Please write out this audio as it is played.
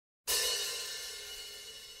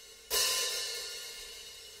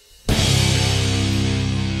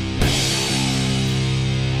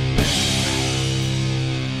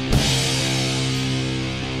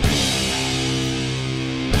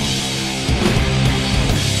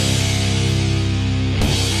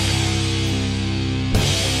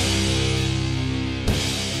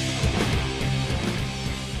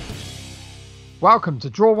Welcome to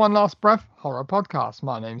Draw One Last Breath Horror Podcast.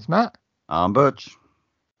 My name's Matt. I'm Butch.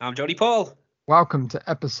 I'm Jody Paul. Welcome to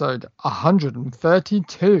episode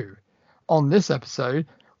 132. On this episode,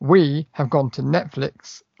 we have gone to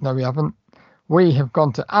Netflix. No, we haven't. We have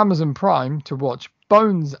gone to Amazon Prime to watch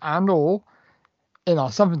Bones and All. In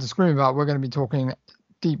our Something to Scream About, we're going to be talking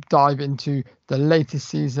deep dive into the latest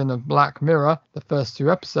season of Black Mirror, the first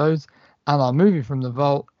 2 episodes, and our movie from the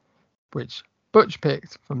vault, which Butch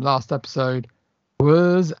picked from last episode,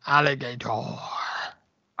 was Alligator.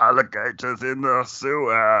 Alligators in the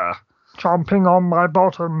sewer. Chomping on my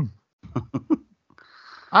bottom.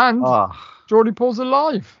 And Geordie Paul's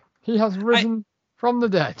alive. He has risen from the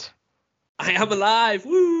dead. I am alive.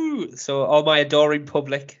 Woo! So all my adoring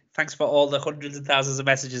public, thanks for all the hundreds and thousands of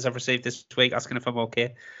messages I've received this week asking if I'm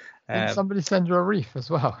okay. Did somebody send you a reef as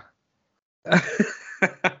well?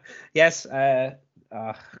 Yes.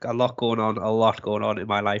 Got a lot going on in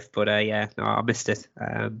my life, but I missed it.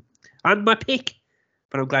 And my pick,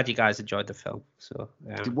 but I'm glad you guys enjoyed the film. So,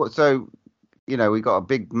 so we got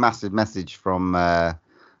a massive message from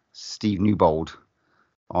Steve Newbold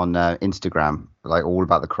on Instagram, like all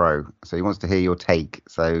about The Crow. So he wants to hear your take.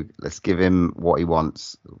 So let's give him what he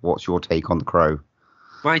wants. What's your take on The Crow?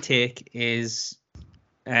 My take is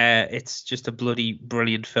it's just a bloody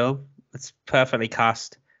brilliant film. It's perfectly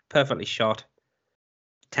cast, perfectly shot.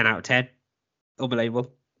 10 out of 10. Unbelievable.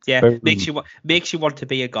 Yeah, makes you want to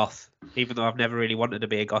be a goth, even though I've never really wanted to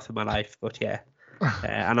be a goth in my life. But yeah,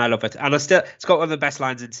 and I love it. And it's got one of the best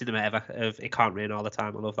lines in cinema ever. Of "It can't rain all the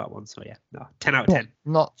time." I love that one. So yeah, 10 out of 10.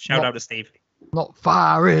 Shout out to Steve. Not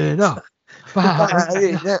far enough.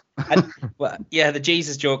 Yeah, the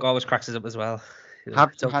Jesus joke always cracks us up as well.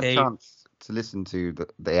 Have you had a chance to listen to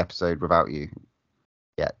the episode without you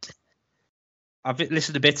yet? I've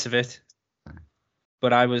listened to bits of it.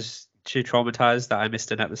 But I was too traumatized that I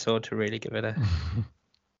missed an episode to really give it a.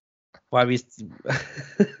 Why we?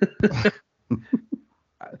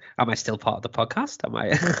 Am I still part of the podcast? Am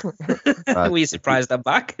I? Were you surprised I'm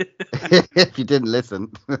back? If you didn't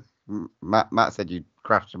listen, Matt said you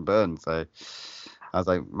crashed and burned. So I was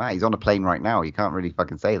like, Matt, he's on a plane right now. You can't really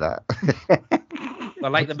fucking say that.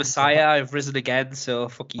 Well, like the Messiah, I've risen again. So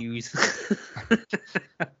fuck yous.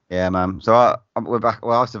 Yeah, man. So we're back.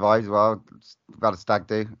 Well, I survived. Well, we've had a stag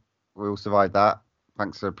do. We all survived that.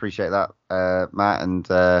 Thanks, appreciate that, Matt, and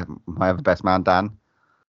my other best man Dan.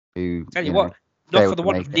 Who tell you what, not for the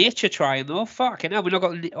want of nature trying though. Fucking hell, we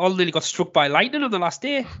nearly got struck by lightning on the last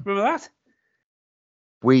day. Remember that?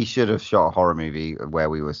 We should have shot a horror movie where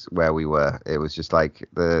we were. It was just like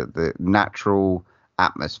the natural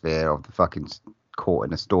atmosphere of the fucking caught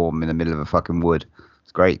in a storm in the middle of a fucking wood.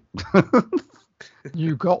 It's great.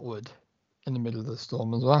 You got wood in the middle of the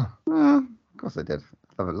storm as well. Of course I did.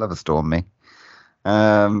 Love a storm, me.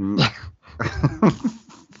 But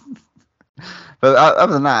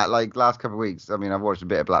other than that, like last couple of weeks, I mean, I've watched a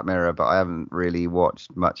bit of Black Mirror, but I haven't really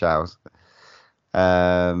watched much else.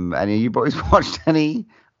 Any of you boys watched any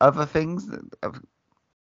other things?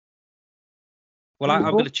 Well, I'm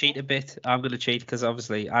going to cheat a bit. I'm going to cheat because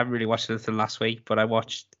obviously I haven't really watched anything last week, but I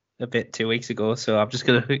watched a bit 2 weeks ago, so I'm just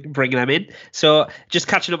going to bring them in. So just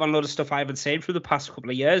catching up on a lot of stuff I haven't seen from the past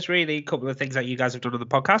couple of years, really. A couple of things that you guys have done on the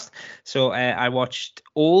podcast. So I watched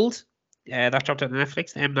Old. That dropped on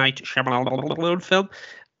Netflix, the M. Night Shyamalan film.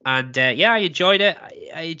 And I enjoyed it.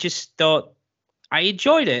 I just thought I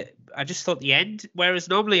enjoyed it. I just thought the end, whereas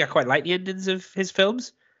normally I quite like the endings of his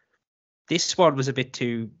films, this one was a bit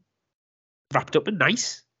too wrapped up and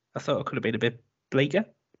nice. I thought it could have been a bit bleaker.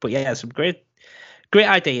 But yeah, some great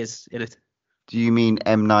ideas in it. Do you mean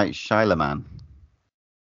M. Night Shyamalan?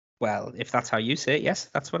 Well, if that's how you say it, yes,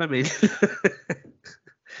 that's what I mean.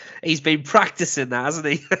 He's been practicing that, hasn't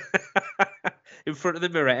he? In front of the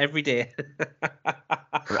mirror every day.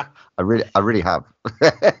 I really have.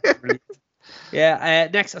 Yeah.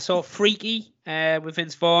 Next, I saw Freaky with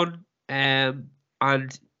Vince Vaughn, and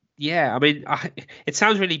yeah, I mean, it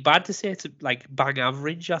sounds really bad to say it's like bang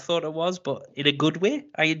average. I thought it was, but in a good way.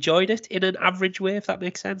 I enjoyed it in an average way, if that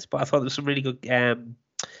makes sense. But I thought there was some really good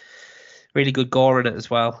gore in it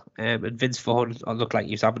as well. And Vince Vaughn looked like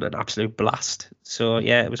he was having an absolute blast. So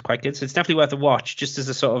yeah, it was quite good. So it's definitely worth a watch, just as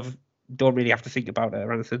a sort of don't really have to think about it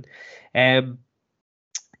or anything. And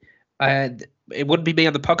it wouldn't be me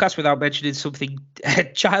on the podcast without mentioning something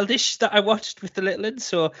childish that I watched with the little ones.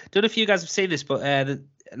 So I don't know if you guys have seen this, but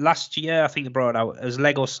last year I think they brought it out. It was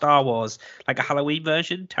Lego Star Wars, like a Halloween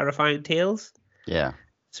version, Terrifying Tales. Yeah.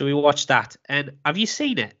 So we watched that. And have you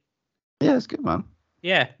seen it? Yeah, it's good, man.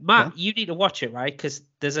 Yeah, Matt, you need to watch it, right? Because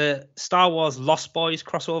there's a Star Wars Lost Boys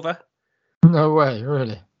crossover. No way,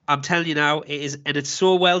 really. I'm telling you now, it is, and it's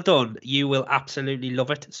so well done. You will absolutely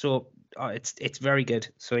love it. So it's very good.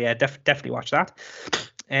 So yeah, definitely watch that.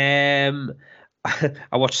 I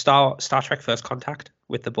watched Star Trek First Contact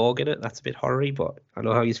with the Borg in it. That's a bit horror-y, but I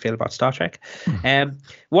know how you feel about Star Trek.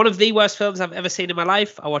 One of the worst films I've ever seen in my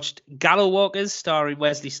life. I watched Gallow Walkers starring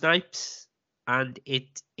Wesley Snipes, and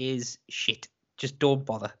it is shit. Just don't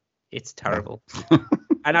bother. It's terrible.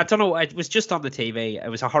 And I don't know, it was just on the TV. It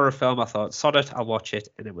was a horror film. I thought, sod it, I'll watch it.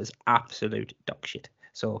 And it was absolute dog shit.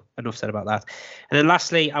 So enough said about that. And then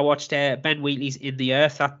lastly, I watched Ben Wheatley's In the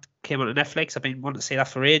Earth. That came on Netflix. I've been wanting to see that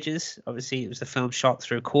for ages. Obviously, it was the film shot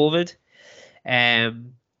through COVID.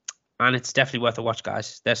 And it's definitely worth a watch,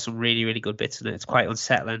 guys. There's some really, really good bits in it. It's quite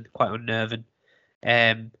unsettling, quite unnerving.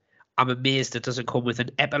 I'm amazed it doesn't come with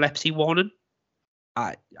an epilepsy warning.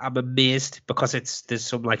 I'm amazed because there's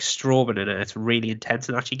some like strobing in it. It's really intense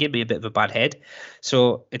and actually give me a bit of a bad head.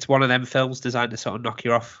 So it's one of them films designed to sort of knock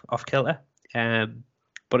you off kilter.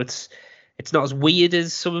 But it's not as weird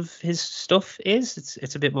as some of his stuff is.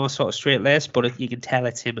 It's a bit more sort of straight laced, but you can tell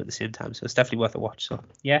it's him at the same time. So it's definitely worth a watch. So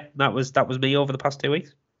yeah, that was me over the past 2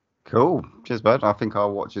 weeks. Cool. Cheers, bud. I think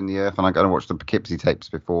I'll watch In the Earth, and I'm going to watch the Poughkeepsie tapes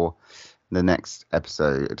before the next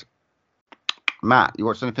episode. Matt, you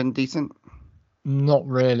watched anything decent? Not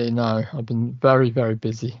really, no. I've been very, very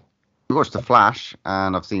busy. We watched The Flash,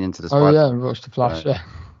 and I've seen Into the Spider. Oh yeah, we watched The Flash. Yeah.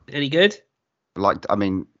 Any good?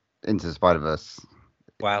 Into the Spider-Verse.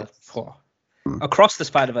 Well, across the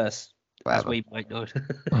Spider-Verse, as we might know.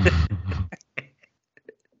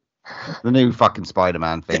 The new fucking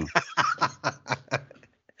Spider-Man thing.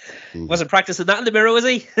 Wasn't practicing that in the mirror, was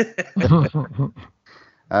he?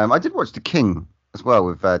 I did watch The King as well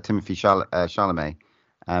with Timothy Chalamet.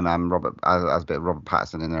 And Robert, as a bit of Robert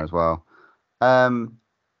Pattinson in there as well. That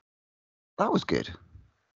was good.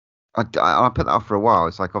 I put that off for a while.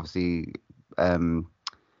 It's like obviously,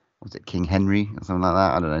 was it King Henry or something like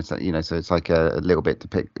that? I don't know. So, so it's like a little bit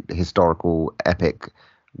historical epic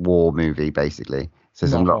war movie basically. So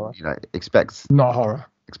there's a lot, expect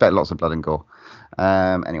lots of blood and gore.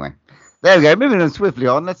 Anyway. There we go. Moving on swiftly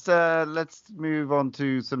on. Let's move on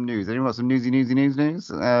to some news. Anyone got some newsy news?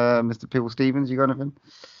 Mr. Peel Stevens, you got anything?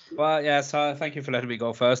 Well, yeah. So thank you for letting me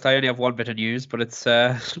go first. I only have one bit of news, but it's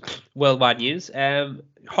worldwide news. Hot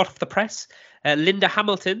off the press. Linda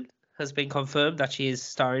Hamilton has been confirmed that she is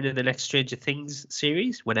starring in the next Stranger Things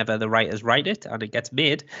series whenever the writers write it and it gets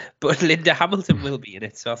made. But Linda Hamilton will be in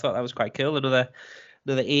it, so I thought that was quite cool. Another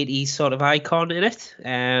 80s sort of icon in it.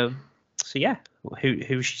 So yeah,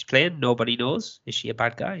 who she's playing, nobody knows. Is she a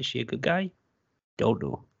bad guy? Is she a good guy? Don't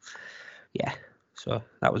know. Yeah, so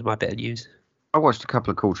that was my bit of news. I watched a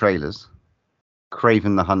couple of cool trailers.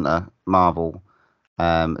 Kraven the Hunter, Marvel,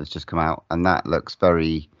 has just come out, and that looks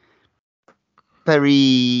very,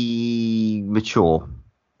 very mature,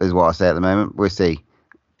 is what I say at the moment. We'll see.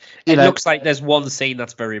 It looks like there's one scene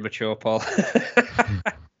that's very mature, Paul.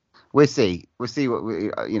 We'll see. We'll see what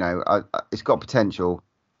it's got potential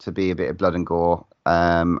to be a bit of blood and gore.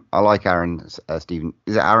 I like Aaron Stephen.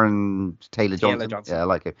 Is it Aaron Taylor Johnson? Yeah, I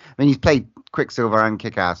like him. I mean, he's played Quicksilver and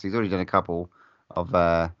Kick-Ass. He's already done a couple of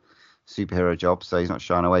superhero jobs, so he's not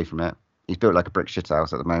shying away from it. He's built like a brick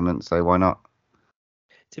shithouse at the moment, so why not?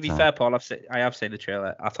 To be fair, Paul, I have seen the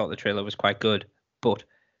trailer. I thought the trailer was quite good, but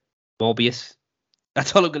Morbius.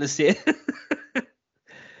 That's all I'm going to say.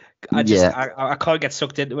 I can't get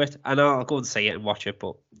sucked into it. I know I'll go and see it and watch it,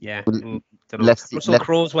 but yeah. Russell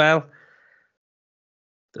Crowe's well.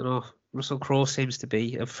 Don't know. Russell Crowe seems to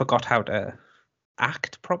be forgot how to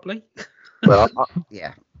act properly. Well,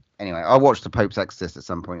 yeah. Anyway, I watched The Pope's Exorcist at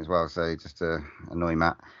some point as well, so just to annoy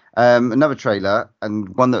Matt. Another trailer, and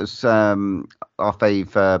one that was our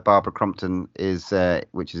fave, Barbara Crampton,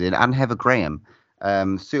 which is in, and Heather Graham.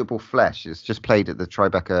 Suitable Flesh is just played at the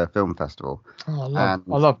Tribeca Film Festival. Oh, I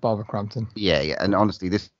love Barbara Crampton. Yeah, and honestly,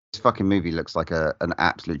 this fucking movie looks like an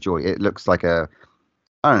absolute joy. It looks like I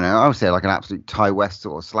would say like an absolute Ty West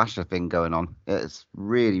sort of slasher thing going on. It's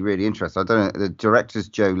really, really interesting. I don't know. The director's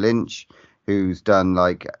Joe Lynch, who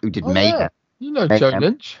did Mayhem. Yeah. Joe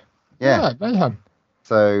Lynch. Yeah, Mayhem.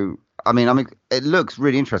 So, I mean, it looks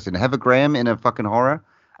really interesting. Heather Graham in a fucking horror.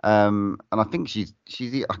 And I think she's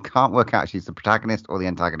I can't work out if she's the protagonist or the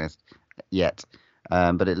antagonist yet.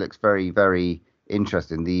 But it looks very, very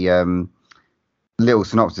interesting. The little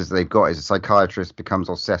synopsis they've got is a psychiatrist becomes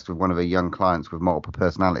obsessed with one of her young clients with multiple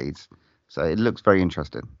personalities. So it looks very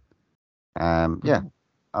interesting. Yeah,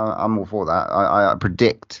 I'm all for that. I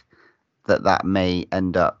predict that may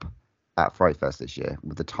end up at Fright Fest this year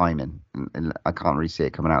with the timing, and I can't really see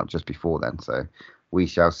it coming out just before then. So we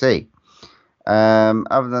shall see.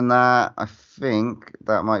 Other than that, I think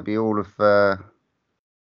that might be all of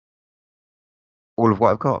all of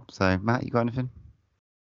what I've got. So, Matt, you got anything?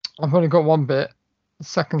 I've only got one bit.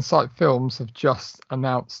 Second Sight Films have just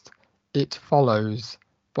announced It Follows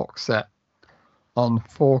box set on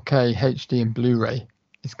 4K HD and Blu-ray.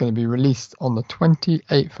 It's going to be released on the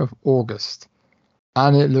 28th of August.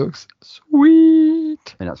 And it looks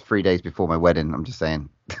sweet. I mean, that's 3 days before my wedding. I'm just saying.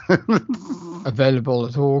 Available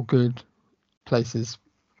at all good places.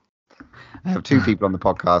 I have two people on the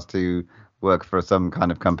podcast who work for some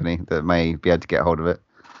kind of company that may be able to get hold of it.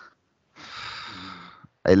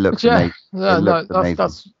 It looks amazing. Yeah,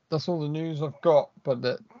 that's all the news I've got.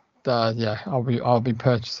 But I'll be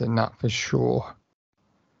purchasing that for sure.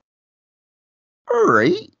 All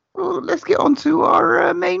right. Well, let's get on to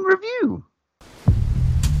our main review.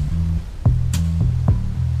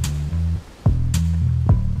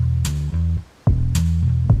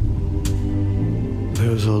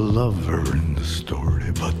 There's a lover in the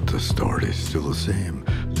story, but the story's still the same.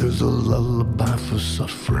 There's a lullaby for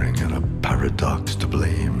suffering and a paradox to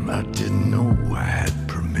blame. I didn't know I had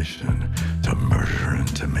permission to murder and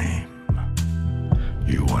to maim.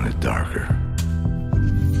 You want it darker?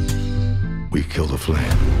 We kill the flame.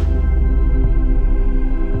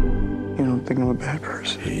 You don't think I'm a bad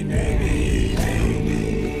person?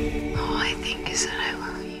 All I think is that I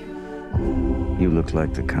love you. You look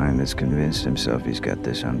like the kind that's convinced himself he's got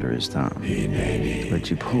this under his thumb. But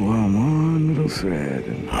you pull on one little thread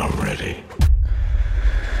and... I'm ready.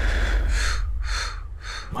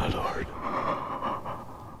 My lord.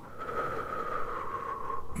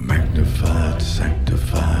 Magnified,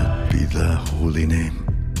 sanctified be thy holy name.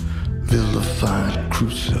 Vilified,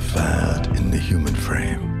 crucified in the human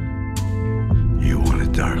frame. You want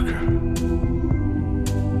it darker?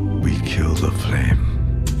 We kill the flame.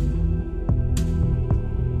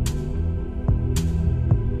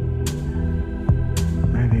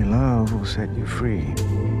 Maybe love will set you free.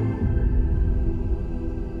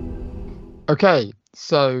 Okay,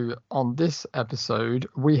 so on this episode,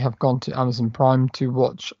 we have gone to Amazon Prime to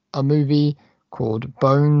watch a movie called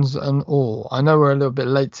Bones and All. I know we're a little bit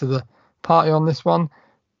late to the party on this one,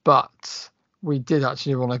 but we did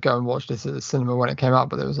actually want to go and watch this at the cinema when it came out,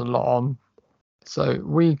 but there was a lot on. So I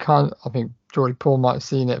think Geordie Paul might have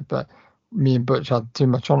seen it, but me and Butch had too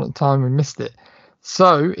much on at the time and missed it.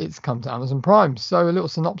 So it's come to Amazon Prime. So a little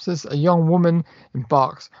synopsis: a young woman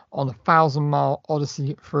embarks on a 1,000-mile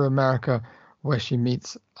odyssey through America where she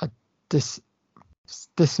meets a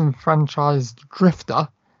disenfranchised drifter,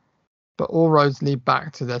 but all roads lead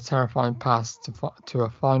back to their terrifying past to a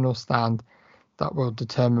final stand that will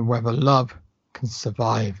determine whether love can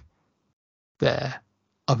survive their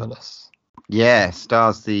otherness. Yeah,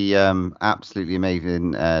 stars the absolutely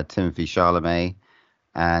amazing Timothée Chalamet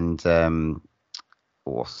and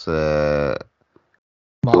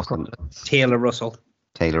Taylor Russell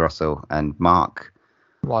and Mark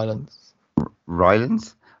Rylance.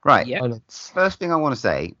 Right. Yeah. First thing I want to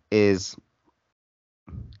say is,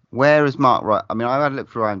 where is Mark? I mean, I've had a look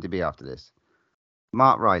through IMDb after this.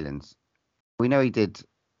 Mark Rylance. We know he did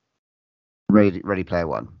Ready Player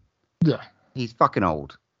One. Yeah. He's fucking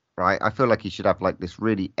old, right? I feel like he should have like this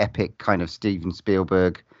really epic kind of Steven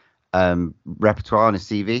Spielberg repertoire on his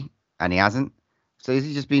CV, and he hasn't. So has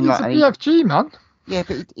he just been he's like a BFG man? Yeah,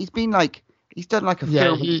 but he's been like done like a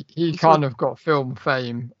film. Yeah, he kind of got film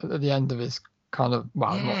fame at the end of his not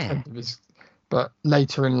end of his, but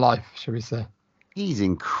later in life, shall we say? He's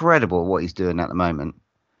incredible at what he's doing at the moment.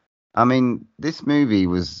 I mean, this movie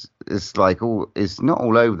it's not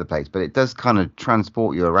all over the place, but it does kind of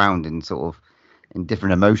transport you around in sort of in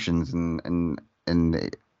different emotions and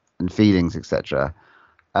feelings, etc.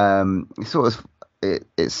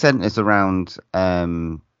 It centers around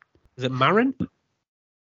is it Marin?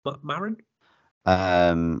 Marin?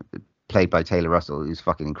 Played by Taylor Russell, who's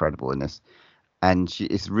fucking incredible in this, and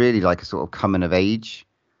it's really like a sort of coming of age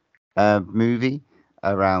movie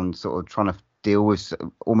around sort of trying to deal with,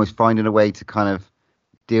 almost finding a way to kind of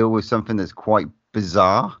deal with something that's quite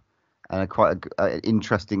bizarre and quite an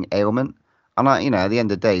interesting ailment. And at the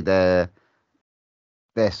end of the day,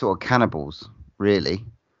 they're sort of cannibals, really,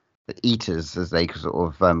 the eaters, as they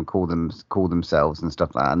sort of call themselves and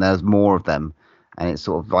stuff like that. And there's more of them, and it's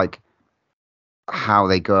sort of like how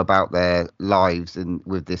they go about their lives and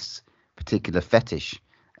with this particular fetish,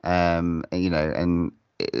 and it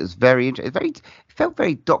was very interesting. It felt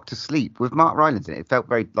very Doctor Sleep with Mark Rylance in it. It felt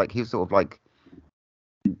very like he was sort of like,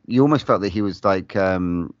 you almost felt that he was like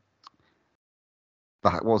what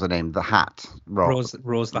was her name? The Hat role.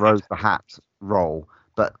 Rose the Hat role,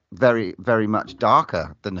 but very, very much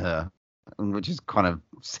darker than her, which is kind of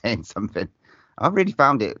saying something. I really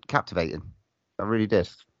found it captivating. I really did.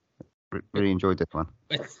 Really enjoyed this one.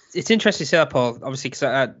 It's interesting to say that, Paul. Obviously, because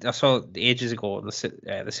I saw it ages ago in the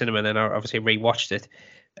cinema, and then I obviously rewatched it.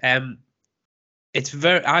 It's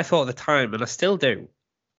very. I thought at the time, and I still do.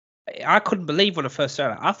 I couldn't believe when I first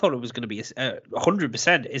saw it. I thought it was going to be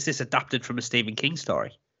 100%. Is this adapted from a Stephen King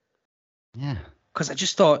story? Yeah. Because I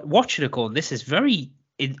just thought watching it, going, this is very.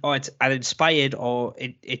 It's inspired, or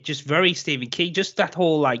it just very Stephen King. Just that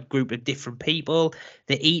whole like group of different people,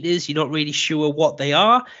 the eaters. You're not really sure what they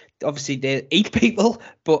are. Obviously, they eat people,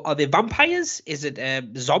 but are they vampires? Is it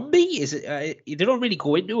zombie? Is it? They don't really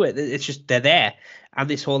go into it. It's just they're there, and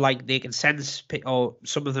this whole like they can sense, or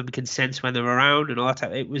some of them can sense when they're around and all that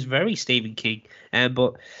type. It was very Stephen King,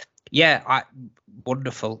 but yeah,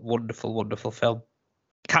 wonderful film.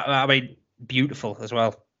 I mean, beautiful as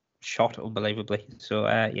well. Shot unbelievably. So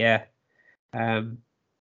yeah,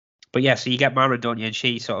 but yeah. So you get Mara, don't you? And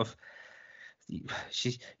she sort of, you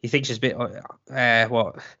think she's a bit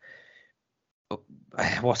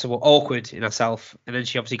what's awkward in herself, and then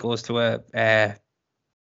she obviously goes to a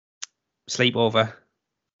sleepover,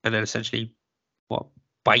 and then essentially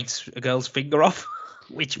bites a girl's finger off,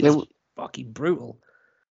 which was fucking brutal.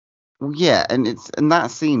 Yeah, and that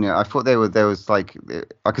scene, I thought there was like,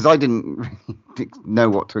 because I didn't really know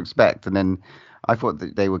what to expect, and then I thought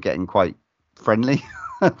that they were getting quite friendly.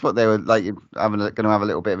 I thought they were like going to have a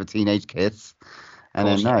little bit of a teenage kiss, and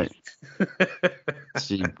then no,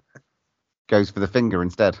 she goes for the finger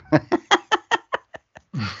instead.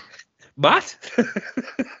 Matt?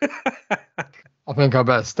 I think I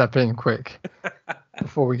better step in quick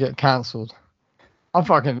before we get cancelled.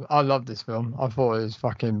 I love this film. I thought it was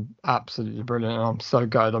fucking absolutely brilliant, and I'm so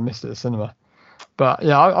glad I missed it at the cinema. But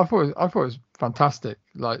yeah, I thought it was fantastic.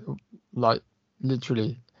 Like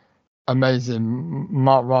literally amazing.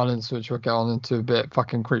 Mark Rylance, which we'll get on into a bit,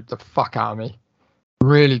 fucking creeped the fuck out of me.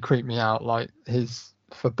 Really creeped me out. Like his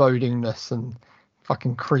forebodingness and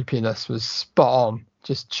fucking creepiness was spot on.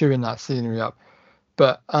 Just chewing that scenery up.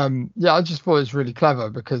 But yeah, I just thought it was really clever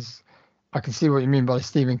because I can see what you mean by the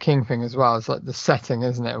Stephen King thing as well. It's like the setting,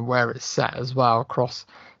 isn't it, and where it's set as well. Across,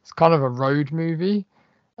 it's kind of a road movie,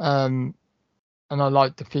 and I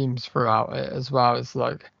like the themes throughout it as well. It's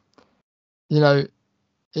like, the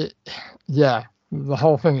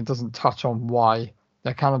whole thing. It doesn't touch on why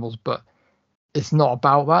they're cannibals, but it's not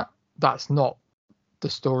about that. That's not the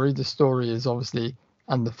story. The story is obviously,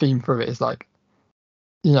 and the theme for it is like,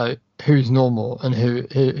 who's normal and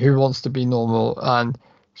who wants to be normal, and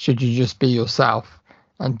should you just be yourself,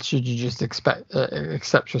 and should you just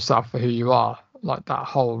accept yourself for who you are? Like that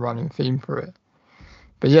whole running theme for it.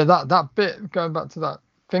 But yeah, that bit, going back to that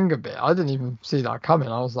finger bit, I didn't even see that coming.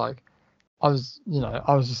 I was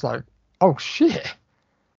just like, oh shit,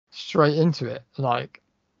 straight into it. Like,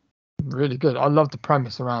 really good. I love the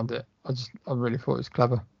premise around it. I really thought it was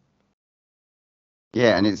clever.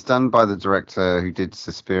 Yeah, and it's done by the director who did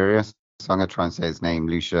Suspiria. So I'm gonna try and say his name,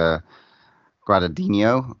 Luca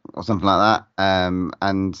Guadagnino or something like that.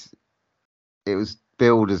 And it was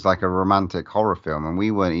billed as like a romantic horror film, and we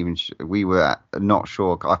were not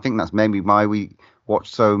sure. I think that's maybe why we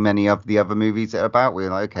watched so many of the other movies that are about. We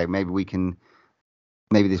were like, okay, maybe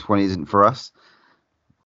this one isn't for us.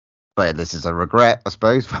 But this is a regret, I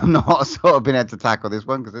suppose, for not sort of being able to tackle this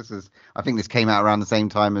one, because I think this came out around the same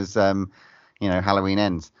time as Halloween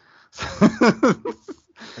Ends. So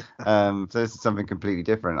this is something completely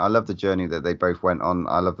different. I love the journey that they both went on.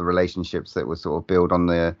 I love the relationships that were sort of built on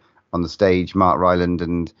the stage. Mark Rylance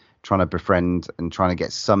and trying to befriend and trying to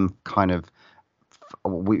get some kind of,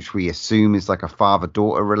 which we assume is like a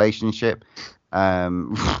father-daughter relationship.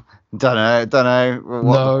 Don't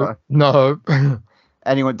know. No.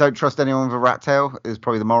 Don't trust anyone with a rat tail is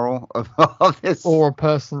probably the moral of this. Or a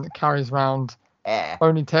person that carries around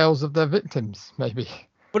ponytails of their victims, maybe.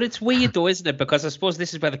 But it's weird though, isn't it? Because I suppose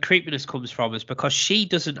this is where the creepiness comes from, is because she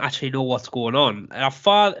doesn't actually know what's going on.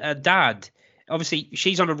 Her dad, obviously,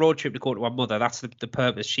 she's on a road trip to go to her mother. That's the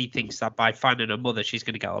purpose. She thinks that by finding her mother, she's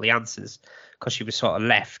going to get all the answers, because she was sort of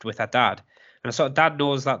left with her dad. And sort of dad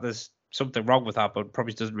knows that there's something wrong with her, but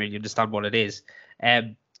probably doesn't really understand what it is.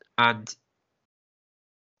 And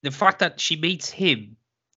the fact that she meets him,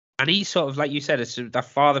 and he's sort of, like you said, it's that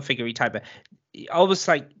father figure type of, almost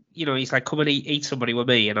like, he's like, come and eat somebody with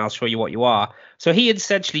me and I'll show you what you are. So he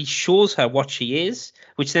essentially shows her what she is,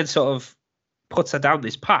 which then sort of puts her down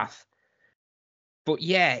this path. But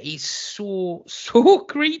yeah, he's so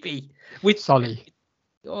creepy. With Sully.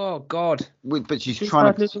 Oh God. But she is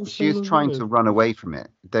trying to run away from it.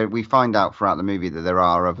 We find out throughout the movie that there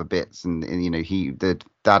are other bits, and the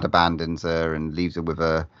dad abandons her and leaves her with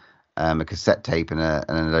a cassette tape and a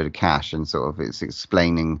load of cash, and sort of it's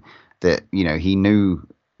explaining that he knew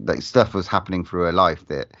like stuff was happening through her life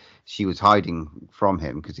that she was hiding from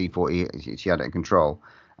him because he thought she had it in control.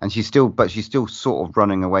 And she's still sort of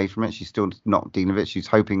running away from it. She's still not dealing with it. She's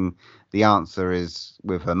hoping the answer is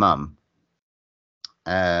with her mum.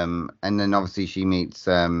 And then obviously she meets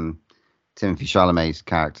Timothée Chalamet's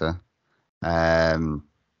character.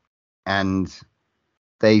 And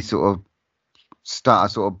they sort of start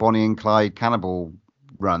a sort of Bonnie and Clyde cannibal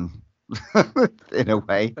run in a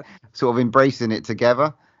way, sort of embracing it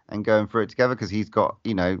together and going through it together, because he's got,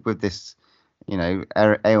 with this,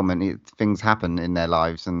 ailment, things happen in their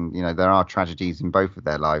lives, and, there are tragedies in both of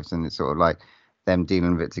their lives, and it's sort of like them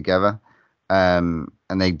dealing with it together. And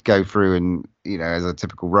they go through, and, as a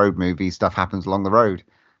typical road movie, stuff happens along the road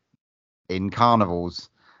in carnivals.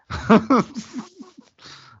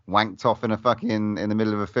 Wanked off in the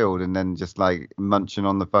middle of a field, and then just like munching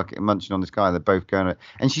on this guy. They're both going,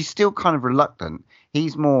 and she's still kind of reluctant.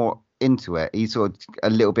 He's more into it. He's sort of a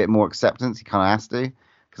little bit more acceptance. He kind of has to,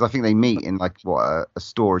 because I think they meet in like a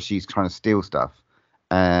store. She's trying to steal stuff,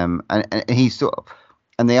 and he's sort of,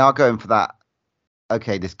 and they are going for that.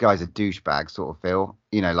 Okay, this guy's a douchebag sort of feel.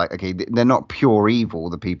 Like, okay, they're not pure evil,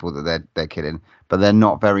 the people that they're killing, but they're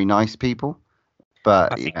not very nice people.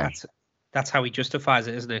 But I think that's how he justifies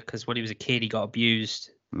it, isn't it? Because when he was a kid, he got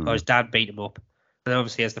abused, or his dad beat him up. And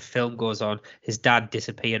obviously, as the film goes on, his dad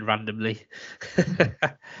disappeared randomly. And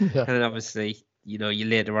then obviously, you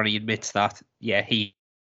later on, he admits that, he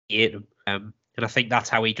ate him. And I think that's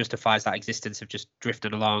how he justifies that existence of just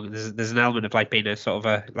drifting along. There's an element of like being a sort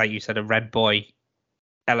of like you said, a red boy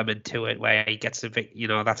element to it, where he gets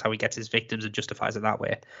that's how he gets his victims and justifies it that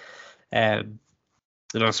way.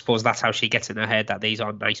 And I suppose that's how she gets in her head, that these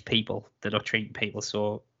aren't nice people. They're not treating people.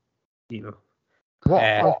 So, What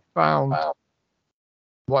I found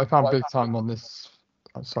big time on this.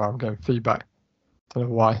 I'm sorry, I'm getting feedback. Don't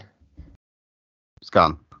know why. It's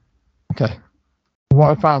gone. Okay.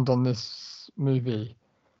 What I found on this movie,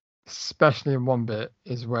 especially in one bit,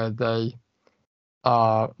 is where they're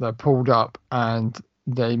pulled up and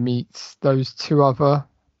they meet those two other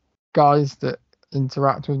guys that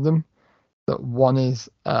interact with them. That one is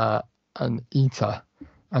an eater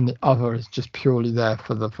and the other is just purely there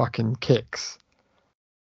for the fucking kicks.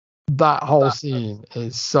 That whole scene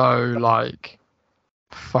is so like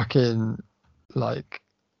fucking like,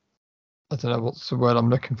 I don't know what's the word I'm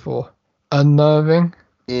looking for. Unnerving.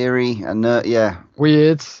 Eerie and yeah.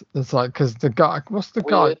 Weird. It's like, because the guy, what's the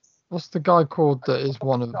guy called that is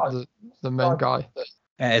one of the main guy?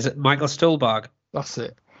 Is it Michael Stuhlbarg? That's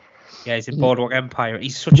it. Yeah, he's in Boardwalk Empire.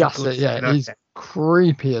 He's such a good he's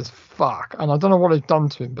creepy as fuck. And I don't know what they've done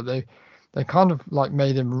to him, but they kind of like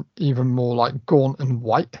made him even more like gaunt and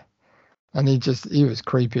white. And he was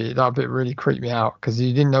creepy. That bit really creeped me out because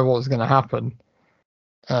you didn't know what was going to happen.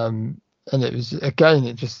 And it was, again,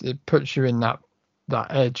 it puts you in that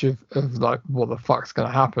edge of like, what the fuck's going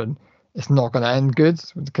to happen? It's not going to end good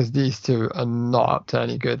because these two are not up to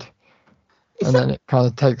any good. Then it kind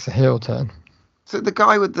of takes a heel turn. So the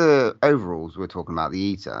guy with the overalls we're talking about, the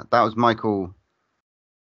eater, that was Michael.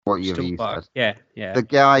 What you said? Yeah. The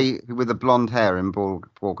guy with the blonde hair in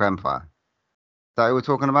Boardwalk Empire. Is that who we're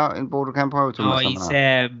talking about in Boardwalk Empire?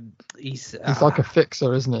 He's like a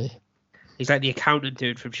fixer, isn't he? He's like the accountant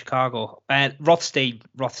dude from Chicago. Rothstein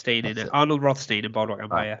in it. Arnold Rothstein in Boardwalk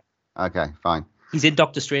Empire. Right. Okay, fine. He's in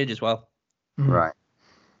Doctor Strange as well. Right.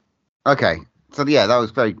 Okay. So yeah, that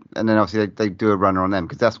was very, and then obviously they do a runner on them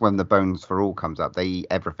because that's when the Bones for All comes up. They eat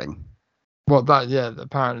everything. Well,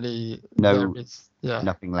 apparently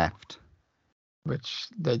nothing left. Which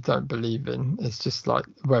they don't believe in. It's just like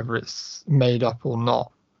whether it's made up or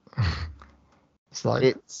not. It's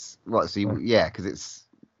like because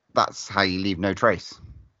that's how you leave no trace,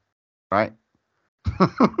 right?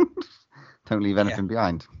 Don't leave anything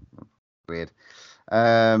behind. Weird.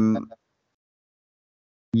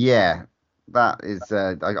 Yeah. That is,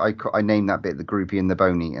 I named that bit the groupie and the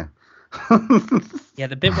bone eater. Yeah,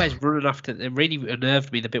 the bit where he's running after, it really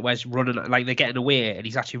unnerved me. The bit where he's running, like they're getting away and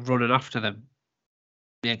he's actually running after them,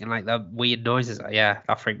 making like the weird noises. Yeah,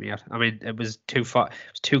 that freaked me out. I mean, it was too far, it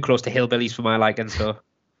was too close to hillbillies for my liking. So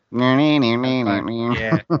yeah,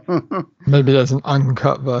 maybe there's an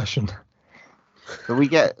uncut version. So we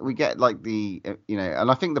get like the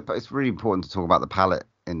and I think it's really important to talk about the palette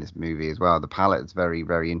in this movie as well. The palette is very,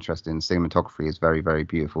 very interesting. Cinematography is very, very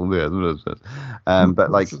beautiful.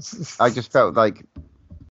 But like, I just felt like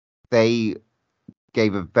they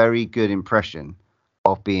gave a very good impression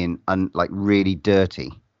of being like really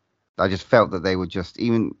dirty. I just felt that they were just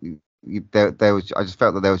I just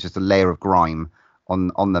felt that there was just a layer of grime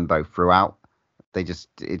on them both throughout. it's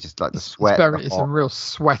just like the sweat. It's a real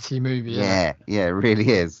sweaty movie. Yeah, yeah, it really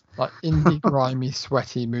is. Like indie grimy,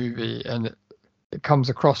 sweaty movie, and it comes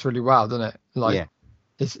across really well, doesn't it? Like, yeah.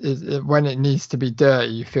 It's when it needs to be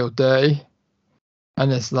dirty, you feel dirty,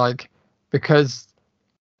 and it's like because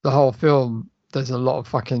the whole film there's a lot of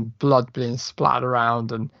fucking blood being splattered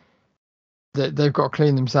around, and they've got to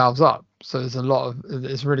clean themselves up. So there's a lot of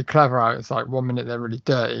it's really clever how it's like 1 minute they're really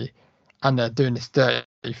dirty, and they're doing this dirty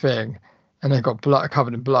thing, and they've got blood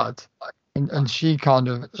covered in blood, and she kind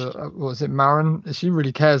of was it Marin? She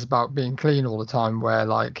really cares about being clean all the time, where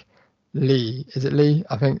like. Lee, is it Lee?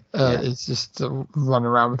 I think is just running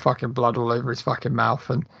around with fucking blood all over his fucking mouth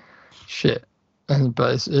and shit.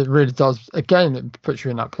 But it really does. Again, it puts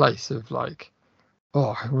you in that place of like,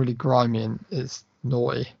 oh, really grimy and it's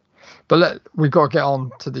naughty. But we got to get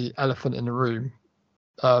on to the elephant in the room,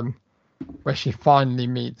 where she finally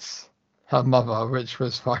meets her mother, which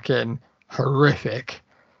was fucking horrific.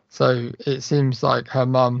 So it seems like her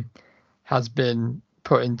mum has been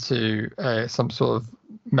put into some sort of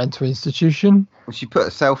mental institution. Well, she put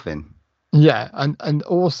herself in. Yeah, and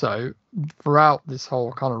also throughout this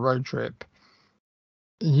whole kind of road trip,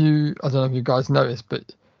 I don't know if you guys noticed, but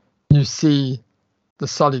you see the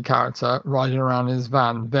Sully character riding around in his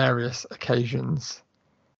van various occasions.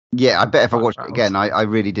 Yeah, I bet if I watched it again, I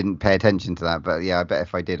really didn't pay attention to that, but yeah, I bet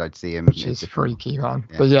if I did, I'd see him. Which is freaky, man.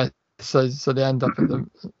 Yeah. But yeah, so they end up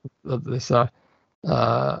at this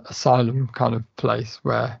asylum kind of place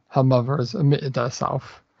where her mother has admitted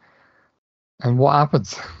herself. And what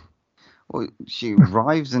happens? Well, she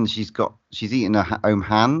arrives and she's eating her own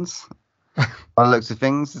hands. By the looks of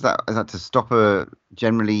things, is that to stop her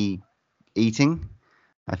generally eating?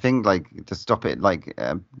 I think like to stop it like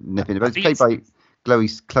nipping. But it's played by Chloe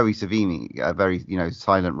Savini, a very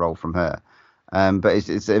silent role from her. But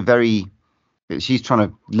it's a very she's trying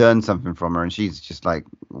to learn something from her, and she's just like,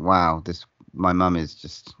 wow, my mum is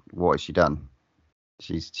just, what has she done?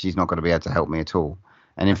 She's not going to be able to help me at all.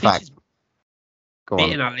 And in fact,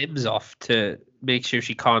 bitten her limbs off to make sure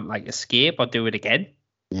she can't like escape or do it again.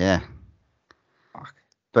 Yeah. Fuck.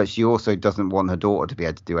 But she also doesn't want her daughter to be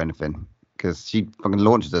able to do anything because she fucking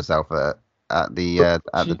launches herself at the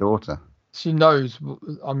daughter. She knows.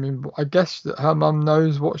 I mean, I guess that her mum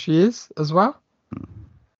knows what she is as well.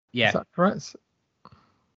 Yeah. Is that correct?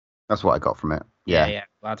 That's what I got from it. Yeah.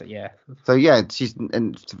 So yeah,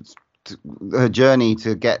 her journey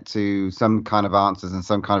to get to some kind of answers and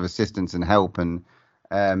some kind of assistance and help and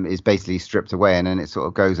is basically stripped away, and then it sort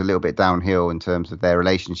of goes a little bit downhill in terms of their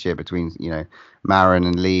relationship between Marin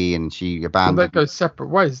and Lee, and she abandons. They go separate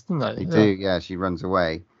ways, don't they? They do. Yeah, she runs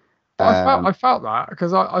away. I felt that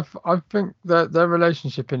because I think that their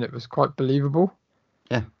relationship in it was quite believable.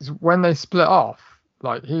 Yeah. When they split off,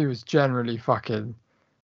 like he was generally fucking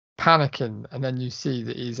panicking, and then you see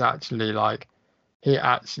that he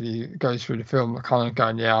actually goes through the film kind of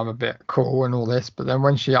going, yeah, I'm a bit cool and all this, but then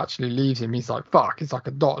when she actually leaves him, he's like, fuck, he's like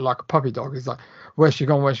a dog, like a puppy dog. He's like, where's she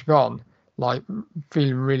gone, like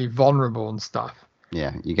feeling really vulnerable and stuff.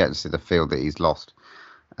 Yeah, you get to see the feel that he's lost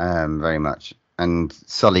very much. And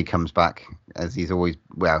Sully comes back as he's always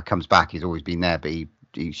been there, but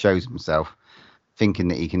he shows himself thinking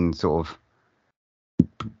that he can sort of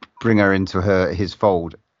bring her into his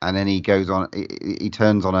fold, and then he goes on. He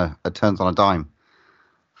turns on a dime.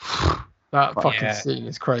 That fucking scene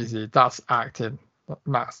is crazy. That's acting,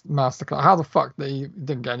 masterclass. How the fuck he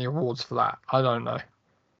didn't get any awards for that? I don't know. It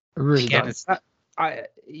really does.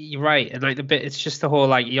 You're right, and like the bit, it's just the whole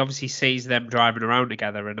like he obviously sees them driving around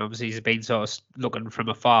together, and obviously he's been sort of looking from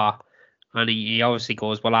afar, and he obviously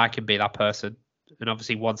goes, well, I can be that person, and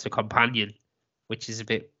obviously wants a companion, which is a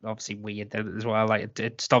bit obviously weird then as well. Like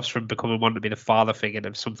it stops from becoming wanting to be the father figure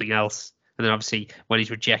of something else, and then obviously when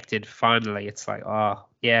he's rejected, finally it's like, oh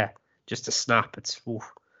yeah, just a snap. It's oof.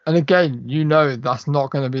 And again, that's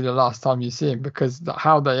not going to be the last time you see him, because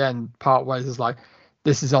how they end part ways is like,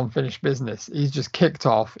 this is unfinished business. He's just kicked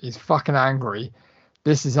off. He's fucking angry.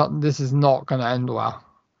 This is not going to end well.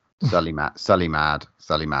 Sully mad.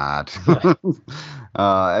 Yeah.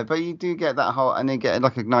 But you do get that whole, and they get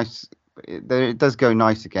like a nice. It does go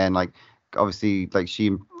nice again. Like obviously, like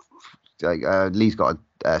Lee's got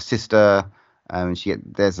a sister.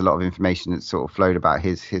 There's a lot of information that's sort of flowed about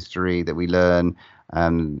his history that we learn.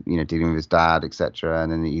 Dealing with his dad, etc.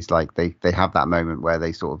 And then he's like, they have that moment where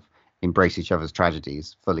they sort of embrace each other's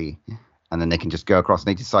tragedies fully, and then they can just go across and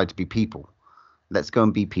they decide to be people. Let's go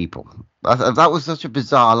and be people. That was such a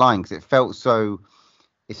bizarre line because it felt so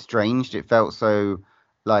estranged. It felt so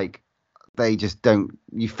like they just don't.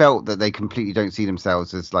 You felt that they completely don't see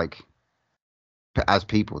themselves as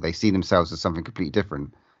people. They see themselves as something completely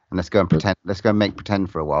different. and let's go and pretend. Let's go and make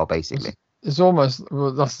pretend for a while, basically. It's almost,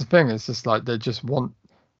 well, that's the thing. It's just like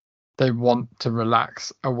they want to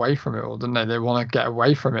relax away from it all, don't they? They want to get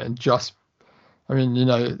away from it and just, I mean,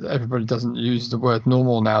 everybody doesn't use the word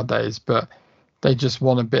normal nowadays, but they just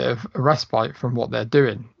want a bit of a respite from what they're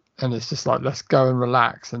doing. And it's just like, let's go and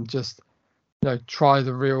relax and just, try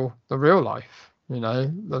the real life,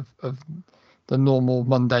 of the normal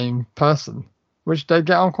mundane person, which they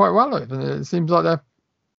get on quite well with. And it seems like they're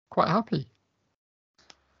quite happy.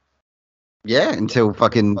 Yeah, until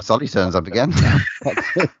fucking Sully turns up again.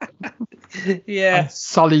 Yeah. And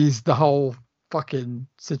sullies the whole fucking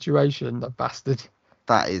situation, that bastard.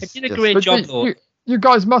 That is. It did a great job, though. You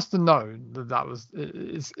guys must have known that was.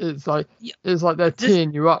 It's like they're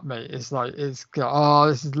teeing you up, mate. It's like this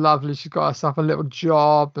is lovely. She's got herself a little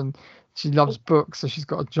job, and she loves books, so she's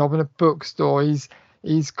got a job in a bookstore. He's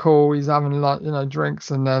cool. He's having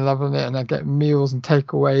drinks, and they're loving it, and they're getting meals and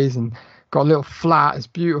takeaways, and got a little flat. It's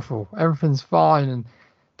beautiful. Everything's fine, and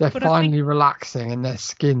they're finally relaxing in their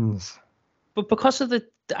skins. But because of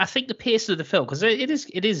I think the pace of the film, because it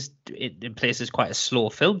is in places quite a slow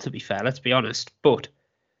film, to be fair. Let's be honest. But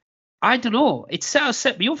I don't know. It sort of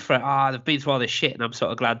set me up for it. They've been through all this shit, and I'm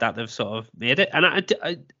sort of glad that they've sort of made it. And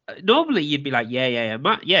I normally you'd be like,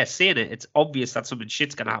 yeah, seeing it, it's obvious that something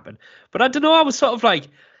shit's gonna happen. But I don't know. I was sort of like,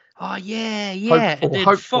 oh yeah, Hopeful, and then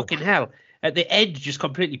hopeful. Fucking hell, at the end, just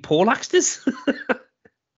completely poleaxed us.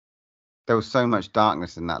 There was so much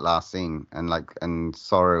darkness in that last scene, and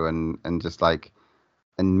sorrow, and just like,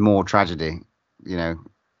 and more tragedy. I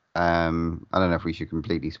don't know if we should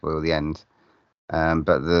completely spoil the end, but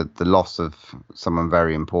the loss of someone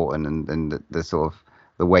very important, and the sort of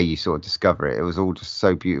the way you sort of discover it, it was all just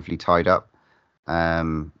so beautifully tied up.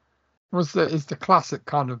 It's the classic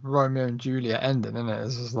kind of Romeo and Juliet ending, isn't it?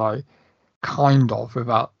 It's just like kind of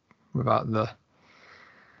without the.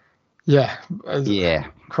 Yeah.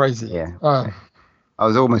 Crazy. Yeah. I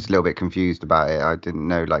was almost a little bit confused about it. I didn't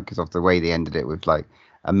know, because of the way they ended it with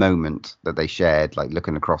a moment that they shared,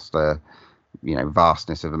 looking across the,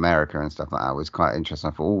 vastness of America and stuff like that was quite interesting.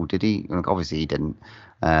 I thought, did he? Obviously he didn't.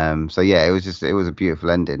 So yeah, it was a beautiful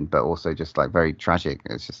ending, but also just very tragic.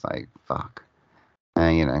 It's just fuck.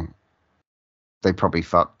 They probably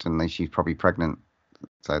fucked, and she's probably pregnant.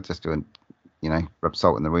 So just doing, rub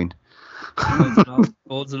salt in the wound.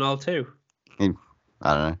 Boards and all too.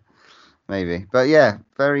 I don't know, maybe, but yeah,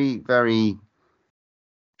 very, very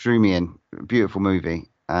drew me in. Beautiful movie,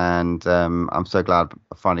 and I'm so glad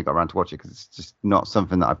I finally got around to watch it, because it's just not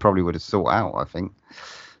something that I probably would have sought out, I think.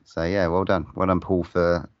 So yeah, well done, Paul,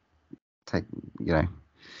 for taking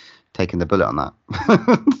the bullet on that.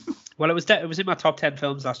 Well, it was in my top 10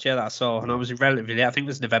 films last year that I saw, and I was relatively late. I think it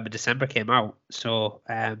was November, December came out. So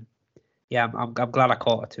yeah, I'm glad I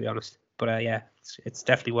caught it, to be honest. But yeah, it's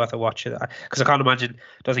definitely worth a watch, because I can't imagine.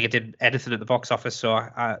 Don't think it did anything at the box office. So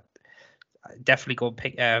I definitely go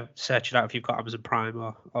and search it out if you've got Amazon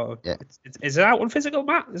Prime or yeah. Is it out on physical,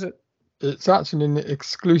 Matt? Is it? It's actually an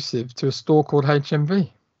exclusive to a store called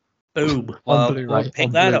HMV. Boom! On Blu-ray.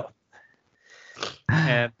 Pick that up.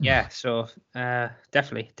 Yeah, so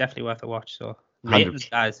definitely worth a watch. So ratings,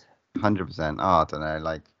 guys. 100%. I don't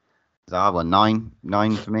know, is that one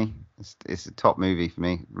 9 for me? It's a top movie for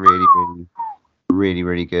me. Really, really, really,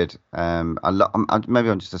 really good. Maybe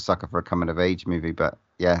I'm just a sucker for a coming of age movie, but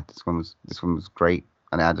yeah, this one was great,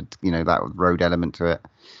 and it added that road element to it.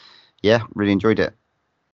 Yeah, really enjoyed it.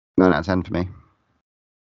 9 out of 10 for me.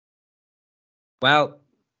 Well,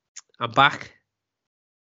 I'm back,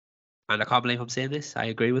 and I can't believe I'm saying this. I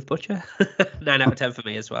agree with Butcher. 9 out of 10 for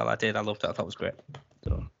me as well. I did. I loved it. I thought it was great.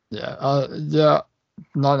 So. Yeah.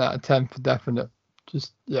 9 out of 10 for definite.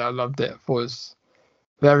 Just I loved it. I thought it was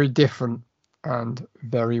very different and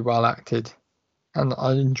very well acted, and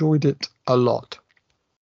I enjoyed it a lot.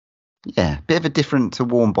 Yeah, bit of a different to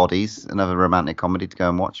Warm Bodies, another romantic comedy to go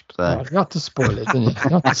and watch. So. You have to spoil it, didn't you? You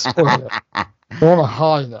have to spoil it. We're on a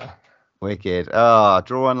high there. Wicked.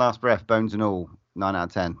 Draw One Last Breath, Bones and All, 9 out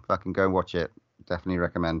of 10. Fucking go and watch it. Definitely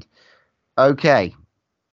recommend. Okay.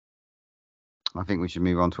 I think we should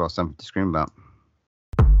move on to our Something to Scream About.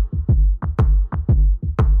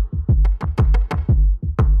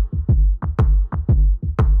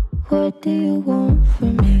 What do you want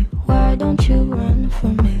from me? Why don't you run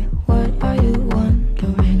from me? What are you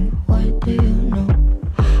wondering? What do you know?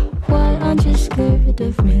 Why aren't you scared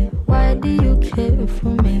of me? Why do you care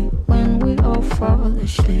for me? When we all fall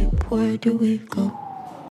asleep, where do we go?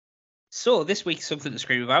 So this week's Something to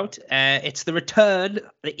Scream About. It's the return,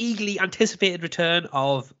 the eagerly anticipated return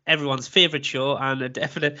of everyone's favourite show, and a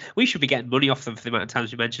definite. We should be getting money off them for the amount of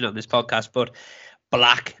times we mention it on this podcast, but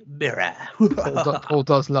Black Mirror. Paul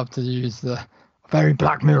does love to use the very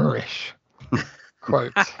Black Mirror-ish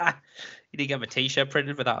quote. You need to get him a T-shirt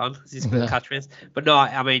printed with that on. It's his cool catchphrase. But no,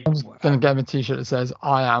 I mean, I'm just gonna get him a T-shirt that says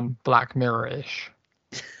 "I am Black Mirror-ish."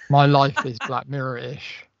 My life is Black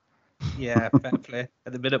Mirror-ish. Yeah, fair play.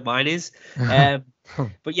 At the minute, mine is.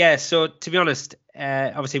 But yeah, so to be honest,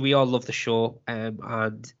 obviously we all love the show,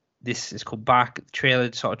 and this has come back. The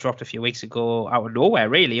trailer sort of dropped a few weeks ago out of nowhere.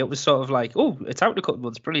 Really, it was sort of like, oh, it's out in a couple of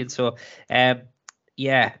months, brilliant. So,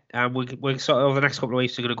 yeah, and we're sort of over the next couple of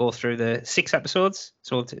weeks we're going to go through the 6 episodes.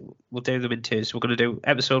 So we'll do them in 2. So we're going to do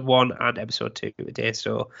episode 1 and episode 2 a day.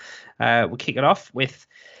 So we'll kick it off with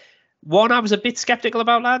one I was a bit skeptical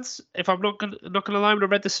about, lads. If I'm not gonna lie, when I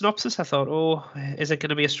read the synopsis, I thought, oh, is it going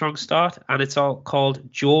to be a strong start? And it's all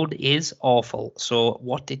called Joan is Awful. So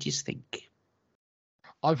what did you think?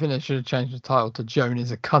 I think they should have changed the title to Joan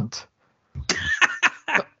is a Cunt.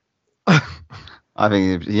 I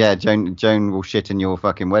think, yeah, Joan will shit in your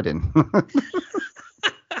fucking wedding.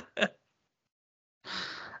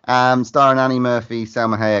 Starring Annie Murphy,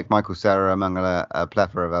 Salma Hayek, Michael Cera, among a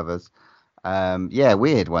plethora of others. Yeah,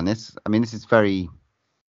 weird one. This is very.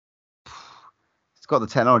 It's got the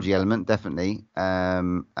technology element, definitely.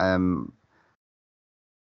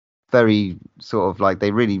 Very sort of like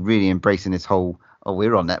they really embracing this whole. Oh,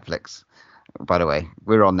 we're on Netflix. By the way,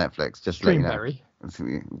 we're on Netflix. Just let you know.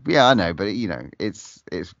 Yeah, I know, but it's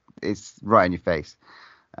right in your face.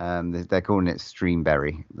 They're calling it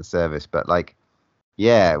Streamberry, the service, but like,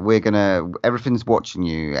 yeah, everything's watching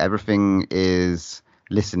you. Everything is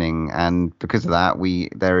listening, and because of that,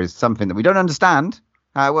 there is something that we don't understand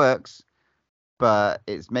how it works, but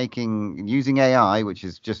it's using AI, which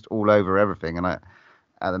is just all over everything, and at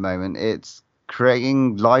the moment, it's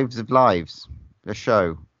creating lives, a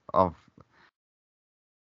show of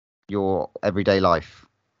your everyday life.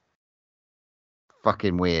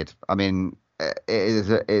 Fucking weird. I mean,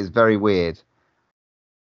 it is very weird.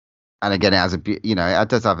 And again, it has it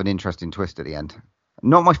does have an interesting twist at the end.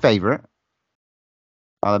 Not my favorite,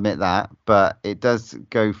 I'll admit that, but it does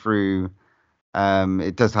go through.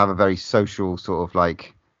 It does have a very social sort of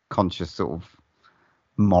like conscious sort of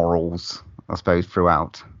morals, I suppose,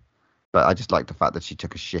 throughout. But I just like the fact that she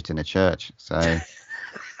took a shit in a church. So.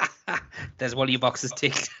 There's one of your boxes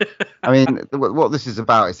ticked. I mean, what this is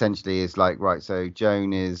about essentially is like, right, so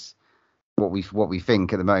Joan is what we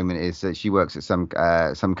think at the moment is that she works at some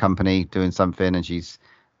company doing something, and she's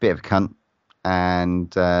a bit of a cunt,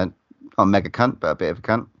 and not a mega cunt, but a bit of a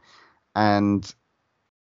cunt. And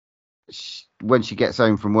when she gets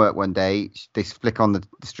home from work one day, they flick on the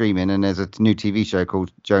streaming, and there's a new TV show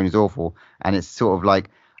called Joan is Awful, and it's sort of like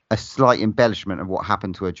a slight embellishment of what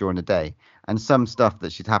happened to her during the day. And some stuff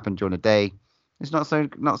that she'd happened during the day is not so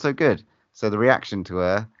good. So the reaction to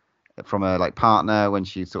her from her like partner when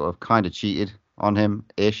she sort of kind of cheated on him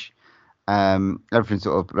ish, everything's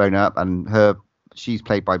sort of blown up, and she's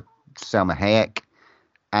played by Salma Hayek,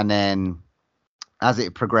 and then as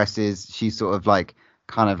it progresses, she's sort of like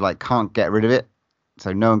kind of like can't get rid of it.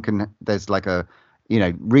 So no one can. There's like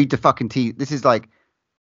read the fucking this is like.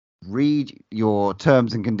 Read your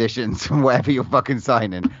terms and conditions from whatever you're fucking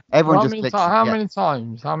signing. Everyone how many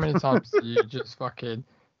times do you just fucking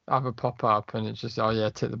have a pop up and it's just, oh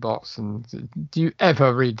yeah, tick the box? And do you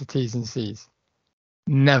ever read the T's and C's?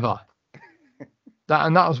 Never.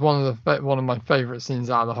 That was one of my favorite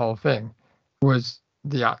scenes out of the whole thing, was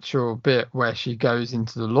the actual bit where she goes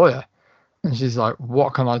into the lawyer and she's like,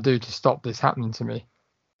 what can I do to stop this happening to me?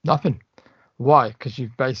 Nothing. Why? Because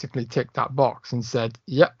you've basically ticked that box and said,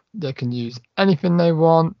 yep, they can use anything they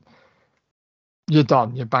want. You're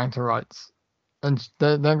done. You're banged to rights. And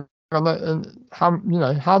then how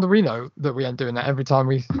do we know that we ain't doing that every time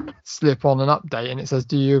we slip on an update and it says,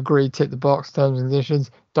 do you agree? Tick the box, terms and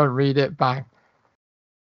conditions. Don't read it. Bang.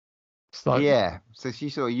 Yeah. So she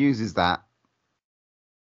sort of uses that,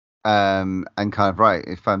 and kind of right.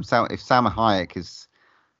 If Salma Hayek is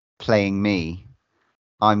playing me,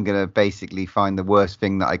 I'm going to basically find the worst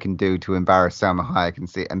thing that I can do to embarrass Salma Hayek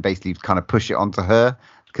and basically kind of push it onto her.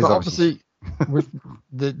 Because obviously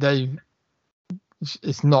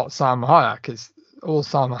it's not Salma Hayek. It's all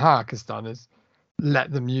Salma Hayek has done is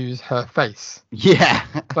let them use her face. Yeah.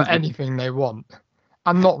 For anything they want.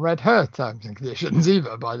 And not read her terms and conditions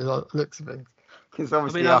either, by the looks of things. Because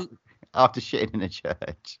obviously after shitting in a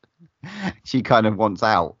church, she kind of wants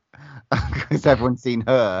out. Because everyone's seen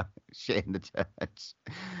her shit in the church,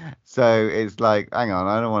 so it's like, hang on,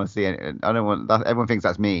 I don't want to see it. I don't want that. Everyone thinks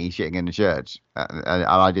that's me shitting in the church, and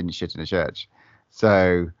I didn't shit in the church,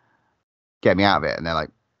 so get me out of it. And they're like,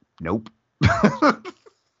 nope.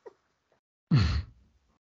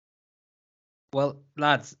 Well,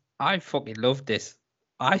 lads, I fucking loved this.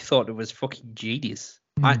 I thought it was fucking genius.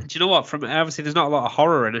 Do you know what? From obviously, there's not a lot of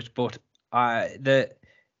horror in it, but I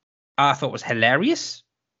thought it was hilarious.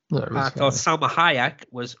 Yeah, it was I thought Salma Hayek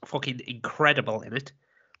was fucking incredible in it.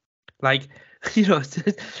 Like,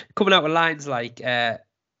 coming out with lines like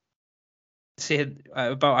saying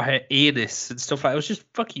about her anus and stuff like that. It was just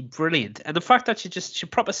fucking brilliant. And the fact that she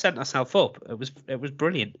proper sent herself up, it was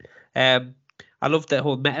brilliant. I love the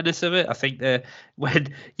whole meta-ness of it. I think that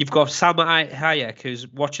when you've got Salma Hayek who's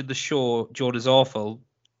watching the show Joan is Awful,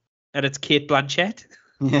 and it's Kate Blanchett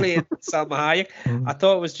playing Salma Hayek, I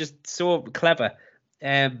thought it was just so clever.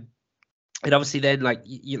 And obviously then, like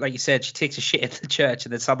you said, she takes a shit in the church,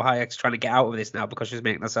 and then Salma Hayek's trying to get out of this now because she's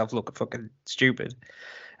making herself look fucking stupid.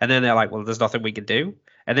 And then they're like, well, there's nothing we can do.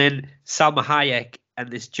 And then Salma Hayek and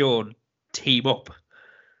this Joan team up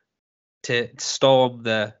to storm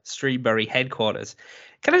the Streambury headquarters.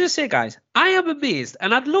 Can I just say, guys, I am amazed,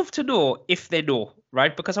 and I'd love to know if they know,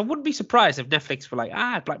 right? Because I wouldn't be surprised if Netflix were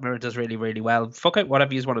like, Black Mirror does really, really well. Fuck it,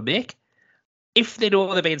 whatever you want to make. If they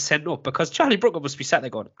know they're being sent up, because Charlie Brooker must be sat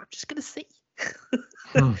there going, I'm just going to see.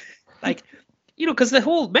 Like, because the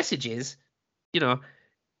whole message is, you're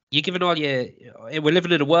giving we're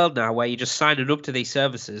living in a world now where you're just signing up to these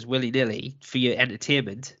services willy-nilly for your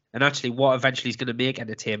entertainment. And actually what eventually is going to make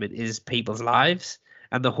entertainment is people's lives.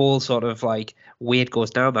 And the whole sort of like weight goes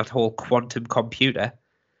down, that whole quantum computer,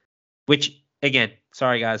 which again,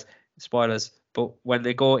 sorry guys, spoilers, but when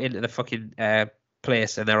they go into the fucking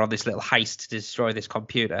place and they're on this little heist to destroy this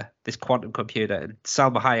quantum computer, and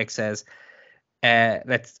Salma Hayek says,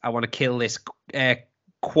 I want to kill this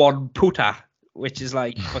Quan Puta, which is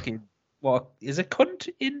like fucking, what is it, cunt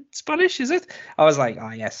in Spanish, is it? I was like,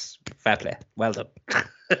 yes, fair play, well done.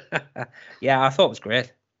 Yeah, I thought it was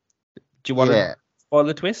great. Do you want to spoil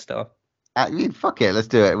the twist, or? Fuck it, let's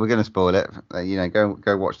do it. We're going to spoil it.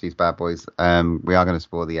 Go watch these bad boys. We are going to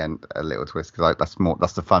spoil the end, a little twist, because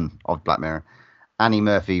that's the fun of Black Mirror. Annie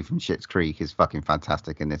Murphy from Schitt's Creek is fucking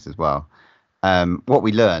fantastic in this as well. What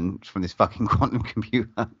we learn from this fucking quantum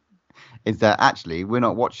computer is that actually we're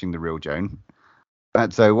not watching the real Joan.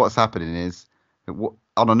 And so what's happening is,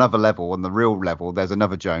 on another level, on the real level, there's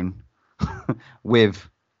another Joan with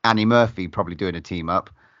Annie Murphy probably doing a team up,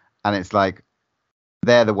 and it's like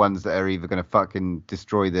they're the ones that are either going to fucking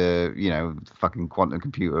destroy the fucking quantum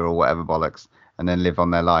computer or whatever bollocks, and then live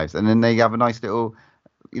on their lives, and then they have a nice little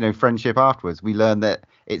friendship afterwards. We learn that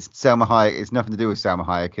it's Salma Hayek. It's nothing to do with Salma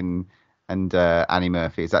Hayek and Annie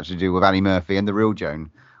Murphy. It's actually to do with Annie Murphy and the real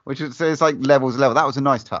Joan, which is, so it's like levels. That was a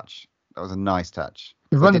nice touch.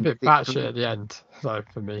 It went a bit batshit at the end, though,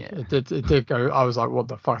 for me. Yeah. It did go. I was like, what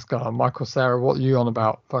the fuck's going on? Michael Cera, what are you on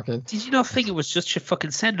about? Fucking. Did you not think it was just a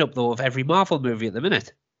fucking send up though of every Marvel movie at the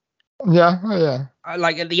minute? Yeah, yeah.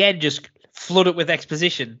 Like at the end, just flood it with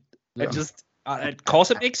exposition. Yeah. And just, of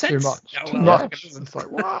course, it makes sense. Too much. It's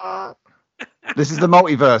like, what? This is the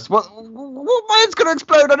multiverse. What? Mine's gonna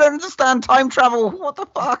explode. I don't understand time travel. What the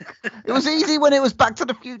fuck? It was easy when it was Back to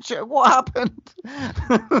the Future. What happened?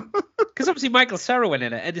 Because obviously Michael Cera went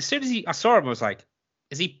in it, and as soon as I saw him, I was like,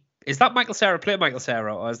 is that Michael Cera playing Michael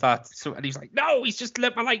Cera, or is that? So, and he was like, no, he's just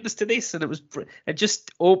lent my likeness to this, and it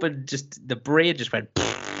just opened, just the brain just went.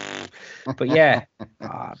 But yeah,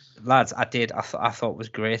 lads, I thought it was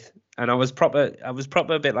great, and I was proper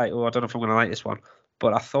a bit like, oh, I don't know if I'm gonna like this one.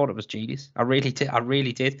 But I thought it was genius. I really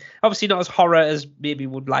did. Obviously not as horror as maybe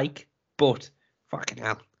would like, but fucking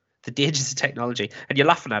hell, the dangers of technology. And you're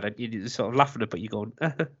laughing at it. You're sort of laughing at it, but you're going,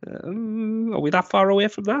 are we that far away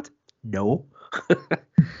from that? No.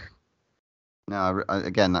 No,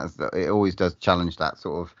 again, it always does challenge that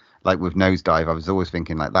sort of, like with Nosedive, I was always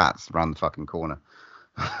thinking like that's around the fucking corner.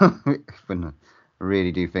 I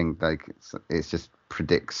really do think like it just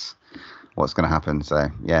predicts what's going to happen. So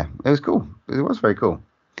yeah, it was cool. It was very cool.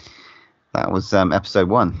 That was episode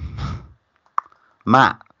 1.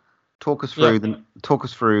 Matt, talk us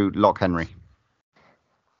through Lock Henry.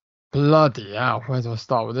 Bloody hell, where do I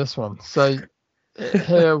start with this one? So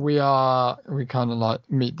here we kind of like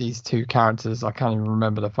meet these two characters. I can't even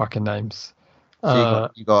remember the fucking names. So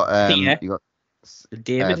you got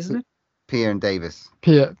David, isn't it? Pierre and Davis.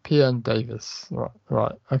 Pierre and Davis.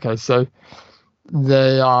 Right. Okay, so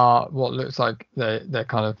they are what looks like they're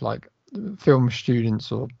kind of like film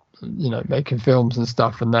students, or making films and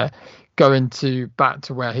stuff, and they're going back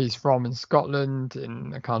to where he's from in Scotland,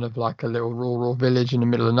 in a kind of like a little rural village in the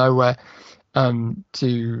middle of nowhere,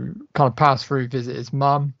 to kind of pass through, visit his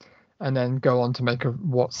mum, and then go on to make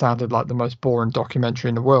what sounded like the most boring documentary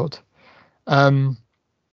in the world. And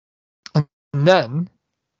then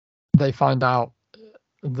they find out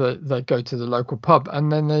that they go to the local pub,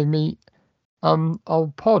 and then they meet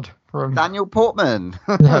old Pod from Daniel Portman.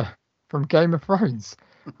 from Game of Thrones.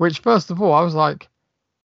 Which, first of all, I was like,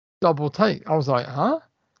 double take. I was like, huh?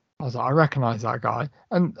 I was like, I recognise that guy,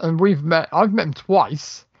 and I've met him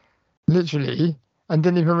twice, literally, and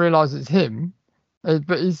didn't even realise it's him.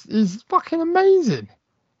 But he's fucking amazing.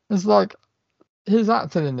 It's like his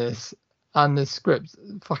acting in this and this script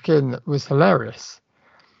fucking was hilarious.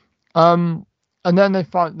 And then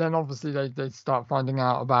then obviously they start finding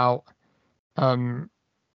out about a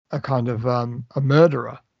kind of a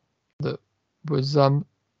murderer that was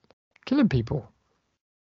killing people.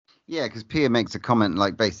 Yeah, because Pia makes a comment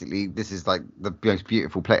like, basically, this is like the most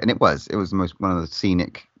beautiful place, and it was one of the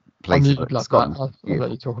scenic places. I'll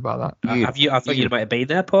let you talk about that. I thought you might have been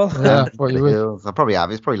there, Paul. Yeah, well, you would. I probably have.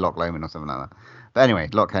 It's probably Loch Lomond or something like that. But anyway,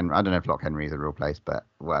 Loch Henry. I don't know if Loch Henry is a real place, but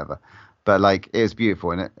whatever. But like, it was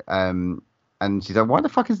beautiful, and and she's like, "Why the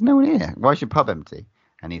fuck is no one here? Why is your pub empty?"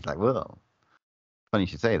 And he's like, "Well, funny you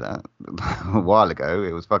should say that. A while ago,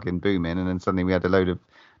 it was fucking booming, and then suddenly we had a load of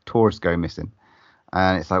tourists go missing."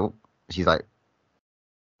 And it's like, well, she's like,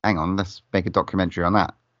 "Hang on, let's make a documentary on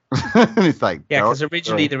that." And it's like, yeah, because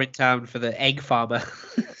originally they're in town for the egg farmer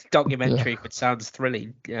documentary, which sounds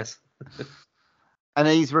thrilling. Yes. And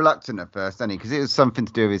he's reluctant at first, isn't he? Because it was something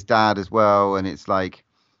to do with his dad as well, and it's like,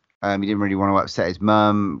 he didn't really want to upset his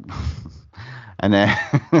mum. And then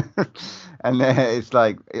it's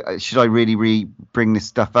like, should I really bring this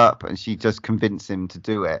stuff up? And she just convinced him to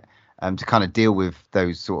do it, to kind of deal with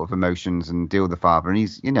those sort of emotions and deal with the father. And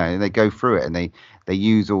he's, they go through it, and they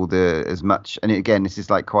use all as much. And again, this is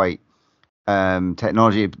like quite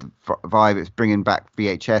technology vibe. It's bringing back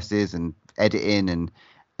VHSs and editing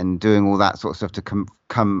and doing all that sort of stuff to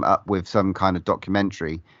come up with some kind of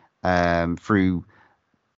documentary through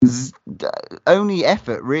only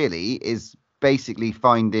effort really is basically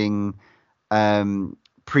finding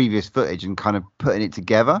previous footage and kind of putting it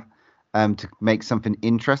together to make something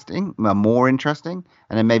interesting, more interesting,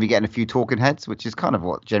 and then maybe getting a few talking heads, which is kind of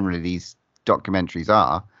what generally these documentaries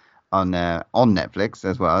are on Netflix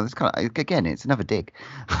as well. It's kind of, again, it's another dig.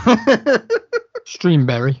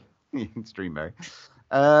 Streamberry. Streamberry.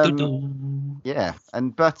 Yeah,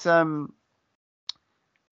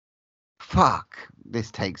 fuck,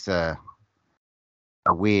 this takes a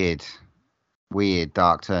weird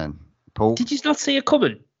dark turn. Paul, did you not see it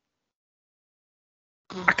coming?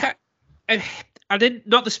 I didn't,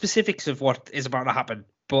 not the specifics of what is about to happen,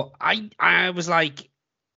 but I was like,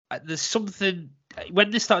 there's something.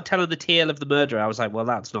 When they started telling the tale of the murderer, I was like, well,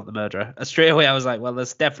 that's not the murderer. Straight away, I was like, well,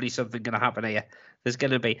 there's definitely something going to happen here. There's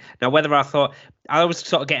going to be. Now, whether I was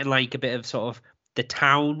sort of getting like a bit of sort of the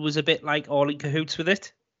town was a bit like all in cahoots with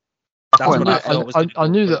it. That's what I thought. I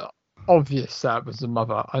knew that obvious that was the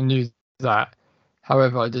mother. I knew that.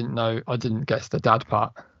 However, I didn't guess the dad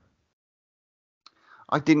part.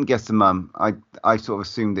 I didn't guess the mum. I sort of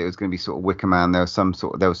assumed it was going to be sort of Wicker Man. There was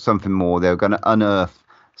something more. They were going to unearth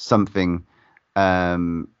something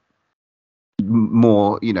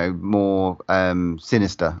more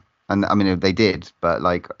sinister. And I mean, they did, but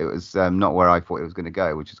like it was not where I thought it was going to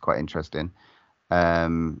go, which is quite interesting.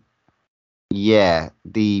 Yeah,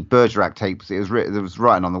 the Bergerac tapes. It was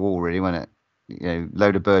writing on the wall, really, wasn't it?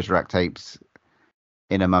 Load of Bergerac tapes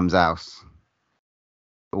in a mum's house,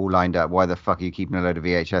 all lined up. Why the fuck are you keeping a load of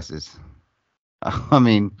VHSs? I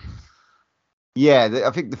mean, yeah,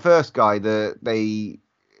 I think the first guy he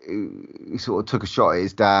sort of took a shot at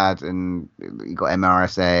his dad, and he got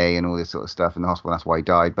MRSA and all this sort of stuff in the hospital. That's why he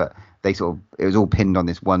died. But it was all pinned on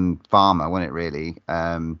this one farmer, wasn't it? Really.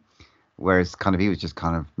 Whereas kind of he was just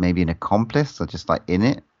kind of maybe an accomplice or just like in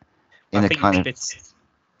it. I think a bit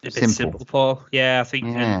simple, Paul. Yeah, I think.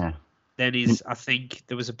 Yeah. Then I think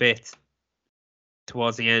there was a bit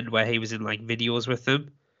towards the end where he was in like videos with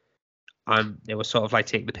them, and they were sort of like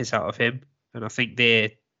taking the piss out of him, and I think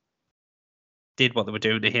they did what they were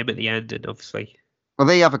doing to him at the end, and obviously. Well,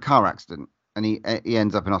 they have a car accident, and he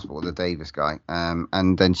ends up in hospital, the Davis guy,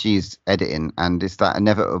 and then she's editing, and it's that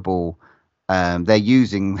inevitable. They're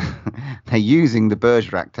using the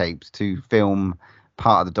Bergerac tapes to film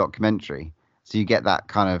part of the documentary, so you get that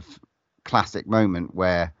kind of classic moment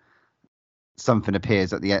where something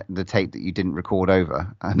appears at the tape that you didn't record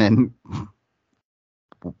over, and then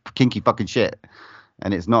kinky fucking shit.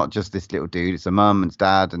 And it's not just this little dude, it's a mum and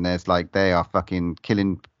dad, and there's like, they are fucking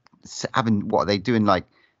what are they doing, like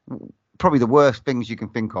probably the worst things you can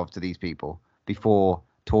think of to these people before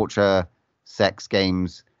torture, sex,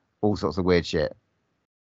 games, all sorts of weird shit.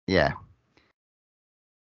 Yeah.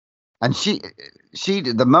 And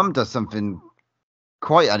the mum does something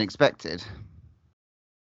quite unexpected.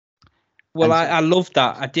 Well, I loved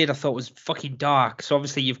that. I did. I thought it was fucking dark. So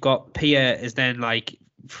obviously you've got Pia is then like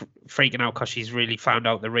freaking out because she's really found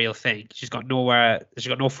out the real thing. She's got nowhere. She's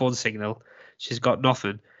got no phone signal. She's got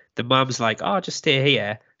nothing. The mum's like, oh, just stay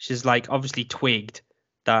here. She's like obviously twigged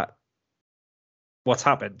that what's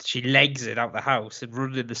happened. She legs it out the house and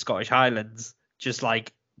runs in the Scottish Highlands, just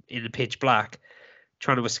like in the pitch black,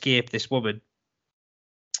 trying to escape this woman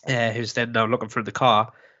who's then now looking for the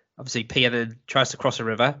car. Obviously, Pia then tries to cross a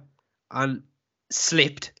river and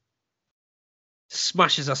slipped,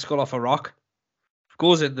 smashes her skull off a rock,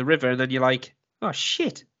 goes in the river, and then you're like, oh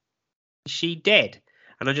shit, is she dead?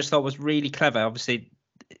 And I just thought it was really clever. Obviously,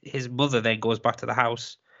 his mother then goes back to the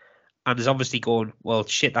house and is obviously going, well,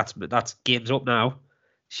 shit, that's game's up now.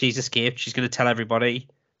 She's escaped. She's going to tell everybody.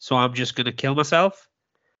 So I'm just going to kill myself.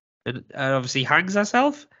 And obviously hangs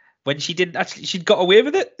herself when she didn't actually, she'd got away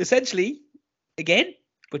with it, essentially, again.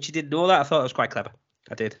 But she didn't know that. I thought it was quite clever.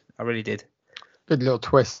 I did. I really did. Good little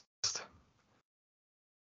twist.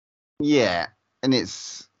 Yeah. And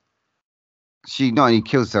she not only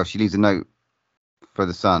kills herself, she leaves a note for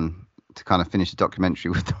the son to kind of finish the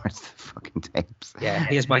documentary with the rest of the fucking tapes. Yeah,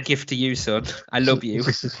 here's my gift to you, son. I love you.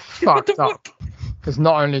 This is fucked up. Because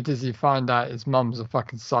not only does he find out his mum's a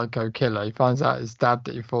fucking psycho killer, he finds out his dad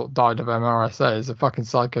that he thought died of MRSA is a fucking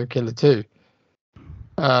psycho killer too.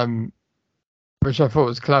 Which I thought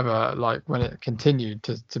was clever, like when it continued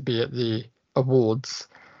to be at the awards.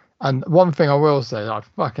 And one thing I will say that I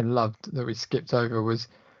fucking loved that we skipped over was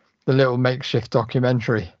the little makeshift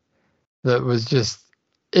documentary that was just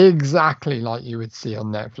exactly like you would see on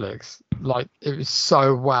Netflix. Like, it was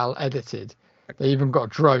so well edited. They even got a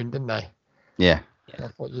drone, didn't they? Yeah. I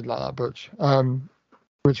thought you'd like that, Butch.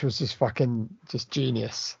 Which was just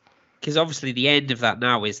genius. Because obviously the end of that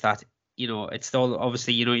now is that, you know, it's still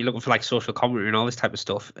obviously, you know, you're looking for like social commentary and all this type of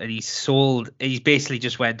stuff. And he's basically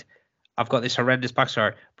just went, I've got this horrendous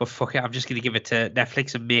backstory, but fuck it, I'm just going to give it to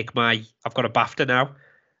Netflix and I've got a BAFTA now.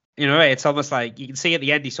 You know, it's almost like you can see at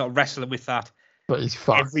the end he's sort of wrestling with that. But he's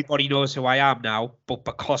fucked. Everybody knows who I am now, but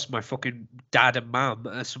because my fucking dad and mum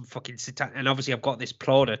are some fucking and obviously I've got this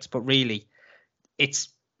plaudits, but really, it's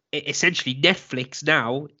essentially Netflix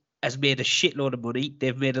now has made a shitload of money.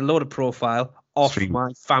 They've made a load of profile off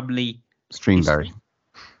my family. Streamberry.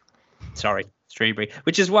 Sorry, Streamberry.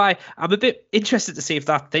 Which is why I'm a bit interested to see if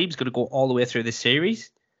that theme's going to go all the way through this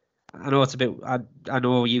series. I know it's a bit. I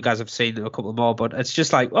know you guys have seen a couple more, but it's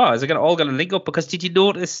just like, oh, is it all going to link up? Because did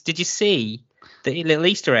you see the little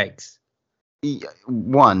Easter eggs?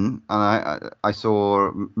 One, and I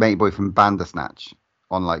saw Matey Boy from Bandersnatch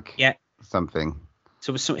on something.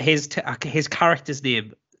 So his character's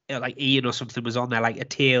name, like Ian or something, was on there, like a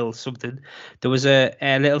tail something. There was a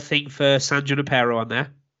little thing for San Junipero on there.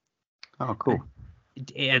 Oh, cool.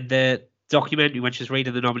 And the documentary, when she was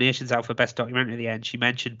reading the nominations out for Best Documentary at the end, she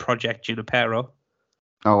mentioned Project Junipero.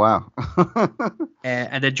 Oh, wow.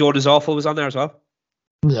 And then Jordan's Awful was on there as well.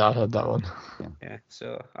 Yeah, I heard that one. Yeah,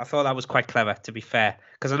 so I thought that was quite clever, to be fair.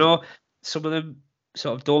 Because I know some of them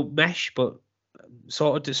sort of don't mesh, but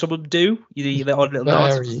sort of some of them do. You know, the odd little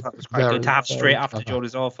nods. That was quite good to have straight after clever.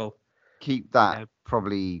 Jordan's Awful. Keep that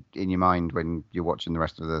probably in your mind when you're watching the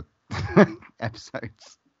rest of the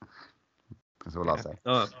episodes. That's all I'll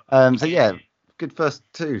say. So yeah, good first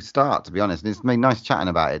start, to be honest. And it's made nice chatting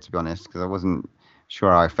about it, to be honest, because I wasn't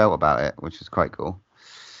sure how I felt about it, which was quite cool.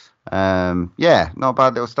 Yeah, not a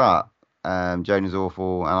bad little start. Jonah's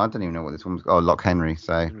Awful, and I don't even know what this one's. Oh, Loch Henry.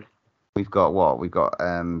 So we've got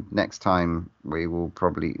next time we will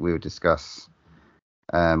discuss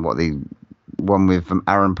what the one with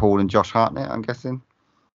Aaron Paul and Josh Hartnett, I'm guessing.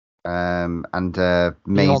 And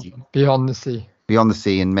Maisie Beyond the Sea. Beyond the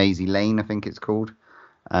Sea and Maisie Lane, I think it's called.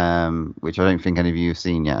 Which I don't think any of you have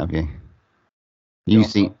seen yet, have you? You've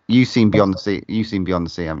seen Beyond the Sea. You've seen Beyond the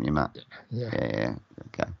Sea, haven't you, Matt? Yeah.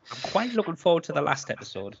 Okay. I'm quite looking forward to the last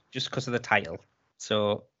episode, just because of the title.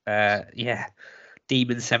 So, yeah,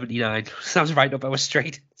 Demon 79 sounds right up our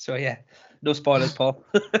street. So yeah, no spoilers, Paul.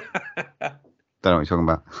 Don't know what you're talking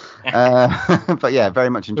about. But yeah, very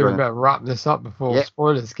much enjoying it. We better wrap this up before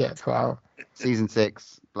spoilers get put out. Season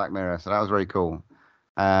 6, Black Mirror. So that was very cool.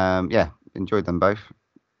 Yeah, enjoyed them both.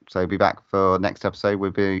 So be back for next episode.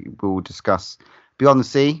 We'll discuss Beyond the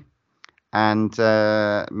Sea and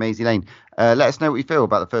Maisie Lane. Let us know what you feel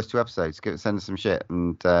about the first 2 episodes. Send us some shit,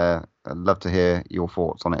 and I'd love to hear your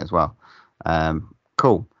thoughts on it as well.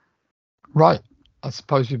 Cool. Right. I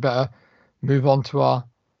suppose we better move on to our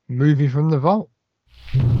movie from the vault.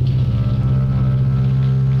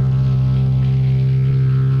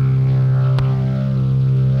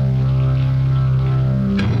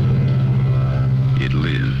 It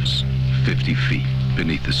lives 50 feet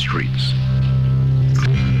beneath the streets.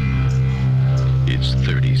 It's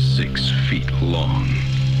 36 feet long.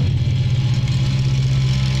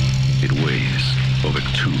 It weighs over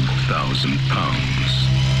 2,000 pounds.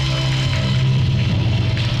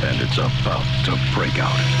 And it's about to break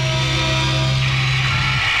out.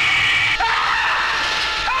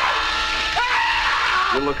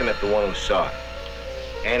 You're looking at the one who saw it.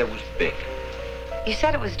 And it was big. You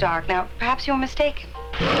said it was dark. Now, perhaps you were mistaken.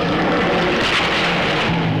 An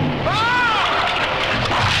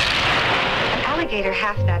alligator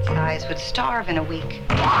half that size would starve in a week.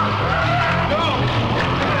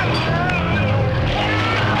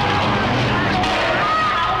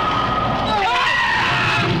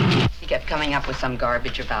 He kept coming up with some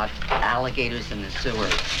garbage about alligators in the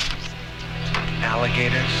sewers.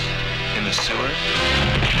 Alligators in the sewer?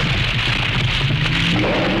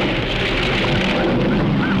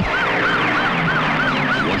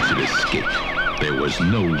 Once it escaped, there was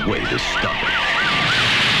no way to stop it.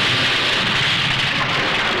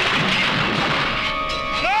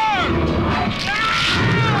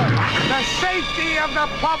 The safety of the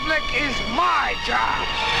public is my job.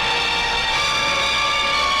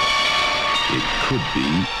 It could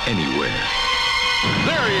be anywhere.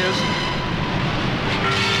 There he is.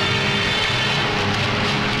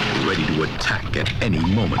 Ready to attack at any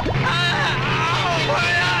moment.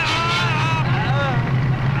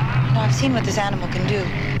 I've seen what this animal can do.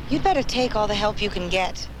 You'd better take all the help you can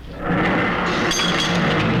get.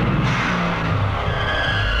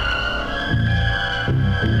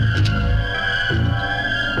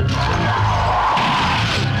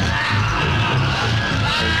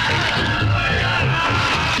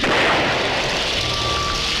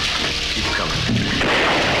 Keep coming.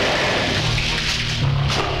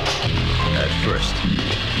 At first,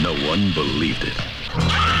 no one believed it.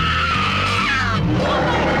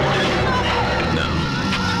 Now,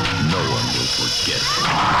 no one will forget.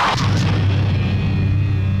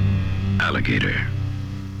 Alligator.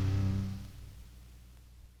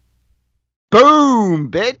 Boom,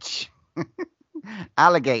 bitch.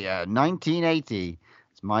 Alligator, 1980.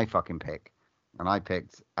 It's my fucking pick. And I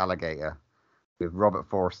picked Alligator with Robert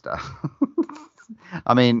Forster.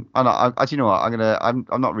 I mean, do you know what? I'm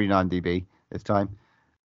not reading IMDb this time.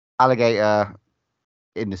 Alligator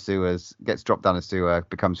in the sewers, gets dropped down a sewer,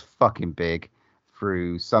 becomes fucking big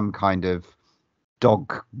through some kind of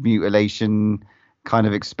dog mutilation kind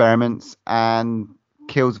of experiments, and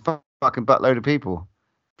kills a fucking buttload of people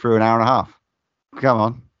through an hour and a half. Come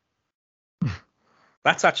on.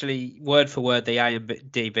 That's actually word for word the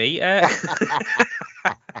IMDb.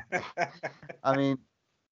 I mean,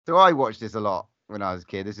 so I watched this a lot when I was a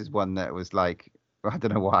kid. This is one that was like, I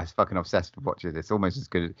don't know why I was fucking obsessed with watching this. Almost as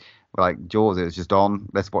good as like Jaws. It was just on.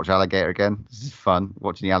 Let's watch Alligator again. This is fun.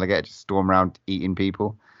 Watching the alligator just storm around eating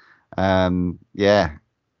people. Yeah,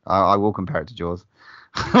 I will compare it to Jaws.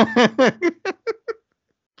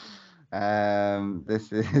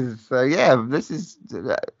 This is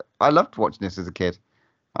I loved watching this as a kid.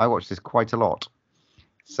 I watched this quite a lot.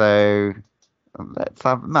 So let's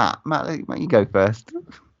have Matt. Matt, you go first.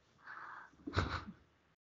 Are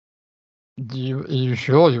you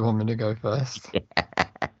sure you want me to go first? Yeah.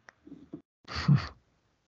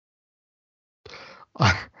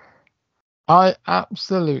 I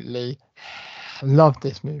absolutely love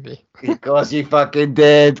this movie. Of course you fucking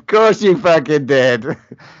did. Of course you fucking did.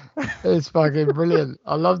 It's fucking brilliant.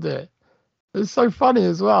 I loved it. It's so funny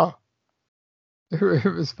as well. It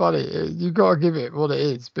was funny. You got to give it what it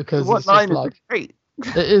is, because What it's just line is like, great?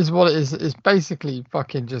 it is what it is. It's basically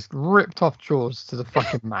fucking just ripped off Jaws to the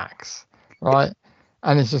fucking max, right?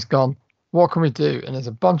 And it's just gone, what can we do? And there's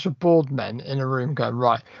a bunch of bald men in a room going,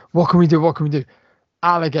 right, what can we do? What can we do?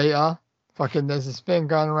 Alligator. Fucking, there's this thing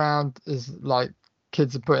going around. Is like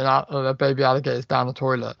kids are putting out their baby alligators down the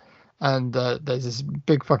toilet, and there's this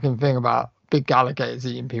big fucking thing about big alligators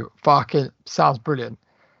eating people. Fucking sounds brilliant.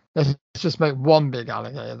 Let's just make one big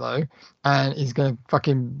alligator though, and he's gonna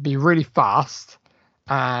fucking be really fast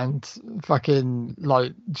and fucking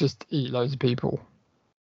like just eat loads of people.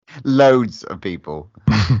 Loads of people.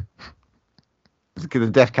 The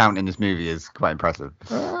death count in this movie is quite impressive.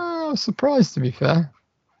 I was surprised, to be fair.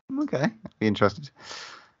 Okay, I'd be interested.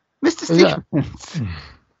 Mr. Stevens. Yeah.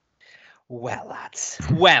 Well, lads.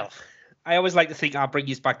 Well, I always like to think I'll bring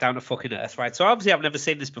you back down to fucking earth, right? So obviously I've never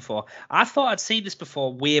seen this before. I thought I'd seen this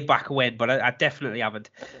before way back when, but I definitely haven't.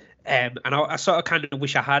 And I sort of kind of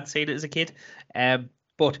wish I had seen it as a kid.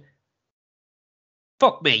 But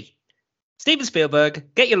fuck me. Steven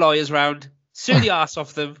Spielberg, get your lawyers round, sue the arse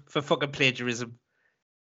off them for fucking plagiarism.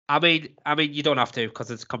 I mean, you don't have to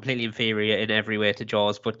because it's completely inferior in every way to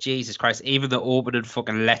Jaws. But Jesus Christ, even the opening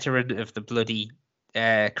fucking lettering of the bloody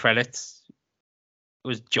credits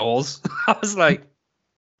was Jaws. I was like,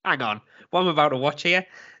 hang on, what I'm about to watch here?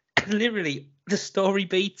 Literally, the story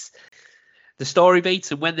beats,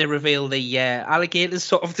 and when they reveal the alligators,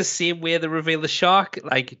 sort of the same way they reveal the shark,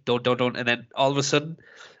 like don't, and then all of a sudden,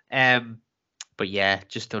 but yeah,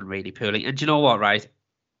 just done really poorly. And do you know what? Right,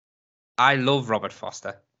 I love Robert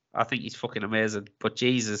Foster. I think he's fucking amazing. But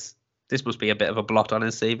Jesus, this must be a bit of a blot on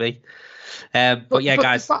his CV. But yeah,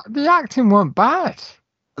 guys. The acting weren't bad.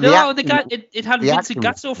 No, it had Vincent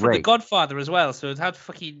Gatto from The Godfather as well. So it had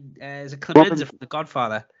fucking is it Clemenza from The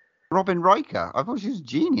Godfather. Robin Riker. I thought she was a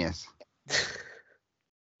genius.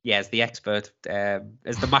 Yeah, as the expert,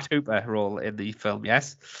 as the Matt Hooper role in the film,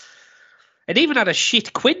 yes. It even had a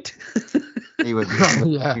shit Quint. He was,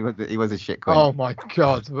 yeah. he was a shit Quint. Oh my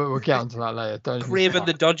God, we'll get onto that later. Don't Craven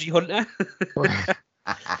the Dodgy Hunter.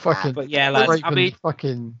 Fucking. But yeah, lads. I mean,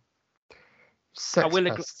 fucking. Sex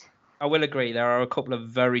I will agree. There are a couple of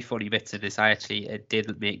very funny bits in this. It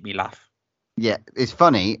did make me laugh. Yeah, it's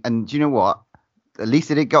funny, and do you know what? At least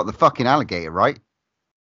it got the fucking alligator right.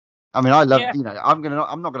 I mean, I love. Yeah. You know,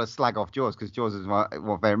 I'm not gonna slag off Jaws because Jaws is my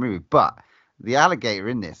favorite movie, but the alligator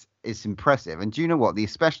in this is impressive. And do you know what? The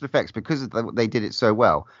special effects, because they did it so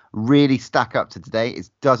well, really stack up to today. It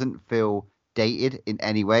doesn't feel dated in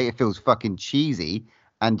any way. It feels fucking cheesy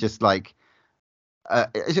and just like.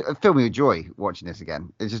 It filled me with joy watching this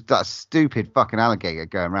again. It's just that stupid fucking alligator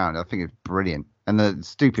going around. I think it's brilliant. And the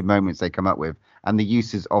stupid moments they come up with and the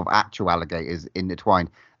uses of actual alligators intertwined.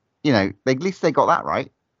 You know, at least they got that right.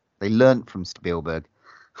 They learned from Spielberg.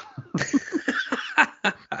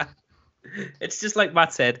 It's just like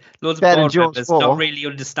Matt said, loads of board members not really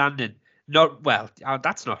understanding.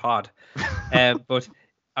 That's not hard. But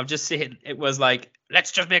I'm just saying it was like,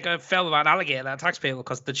 let's just make a film about an alligator that attacks people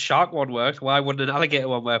because the shark one worked. Why wouldn't an alligator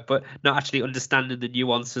one work? But not actually understanding the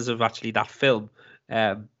nuances of actually that film.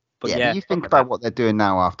 But you think about what they're doing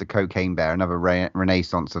now after Cocaine Bear, another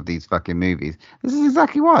renaissance of these fucking movies. This is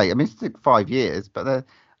exactly why. I mean, it took 5 years, but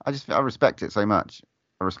I respect it so much.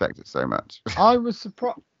 I I was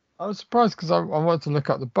surprised because I wanted to look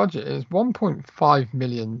up the budget. It's $1.5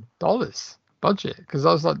 million budget because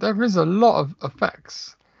I was like, there is a lot of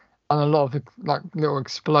effects. And a lot of like little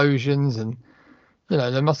explosions, and you know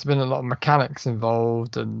there must have been a lot of mechanics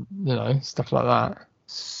involved, and you know stuff like that.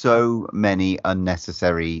 So many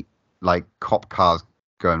unnecessary like cop cars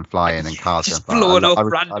going flying and cars just blowing up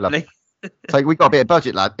randomly. It's like we got a bit of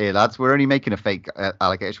budget, lads. We're only making a fake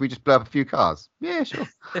alligator. Should we just blow up a few cars? Yeah, sure.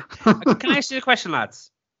 Can I ask you a question,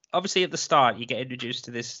 lads? Obviously, at the start, you get introduced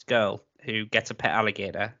to this girl who gets a pet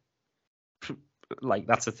alligator. Like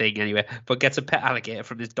that's a thing anyway, but gets a pet alligator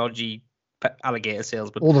from this dodgy pet alligator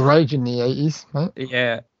salesman. All the rage in the 80s, right?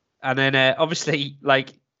 Yeah, and then obviously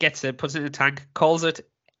like gets it, puts it in a tank,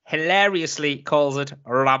 hilariously calls it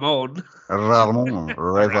Ramon.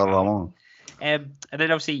 Ramon. And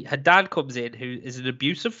then obviously her dad comes in, who is an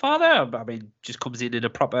abusive father. I mean, just comes in a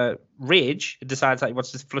proper rage and decides that he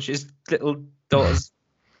wants to flush his little daughter's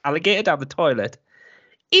alligator down the toilet.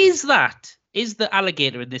 Is the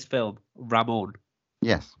alligator in this film Ramon?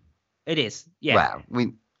 Yes. It is. Yeah. Well,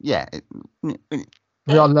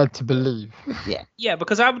 we are led to believe. Yeah. Yeah,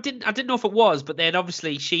 because I didn't know if it was, but then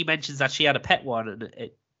obviously she mentions that she had a pet one and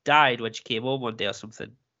it died when she came home one day or something.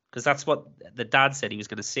 Because that's what the dad said he was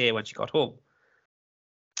going to say when she got home.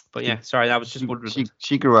 But yeah, sorry, I was just wondering.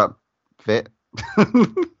 She grew up fit.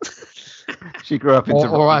 She grew up into...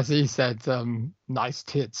 Or as he said, nice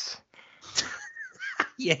tits.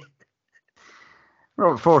 Yeah.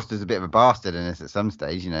 Robert Forster's a bit of a bastard in this at some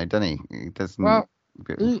stage, you know, doesn't he? He doesn't. Well,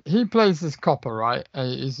 he plays this copper, right?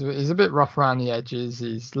 He's a bit rough around the edges.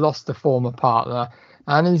 He's lost a former partner,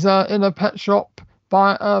 and he's in a pet shop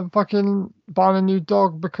buying a new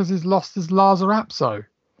dog because he's lost his Lazarapso.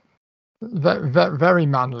 Very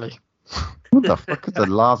manly. What the fuck is a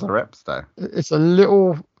Lazarapso? It's a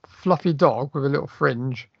little fluffy dog with a little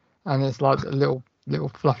fringe, and it's like little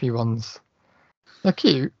fluffy ones. They're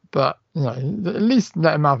cute, but you know, at least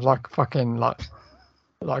let him have like fucking like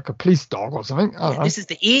a police dog or something. I don't know. This is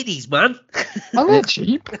the 80s, man. And they're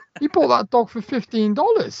cheap. He bought that dog for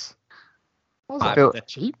 $15.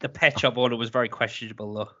 Cheap. The pet shop owner was very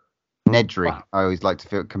questionable, though. Nedry. Wow. I always like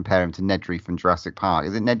to compare him to Nedry from Jurassic Park.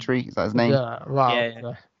 Is it Nedry? Is that his name? Yeah, wow.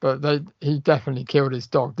 Yeah. But he definitely killed his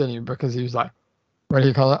dog, didn't he? Because he was like, when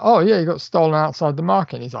he kind of, oh yeah, he got stolen outside the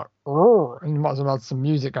market. And he's like, oh, and he might as well have some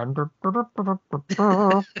music going.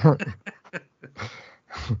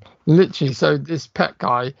 Literally, so this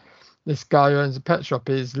guy who owns a pet shop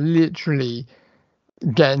is literally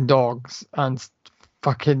getting dogs and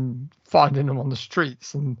fucking finding them on the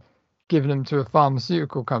streets and giving them to a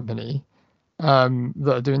pharmaceutical company that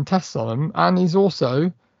are doing tests on them, and he's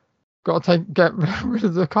also got to get rid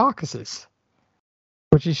of the carcasses,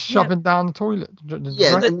 which he's shoving down the toilet.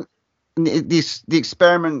 The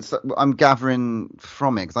experiments that I'm gathering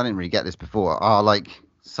from it, because I didn't really get this before, are like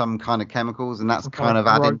some kind of chemicals, and that's kind of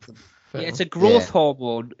added. Yeah, it's a growth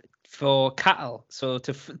hormone for cattle. So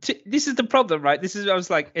this is the problem, right? I was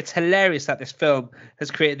like, it's hilarious that this film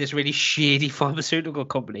has created this really shady pharmaceutical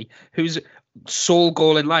company whose sole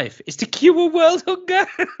goal in life is to cure world hunger.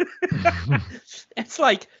 It's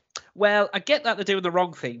like, well, I get that they're doing the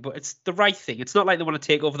wrong thing, but it's the right thing. It's not like they want to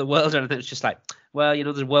take over the world or anything. It's just like, well,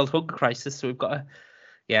 there's a world hunger crisis, so we've got to.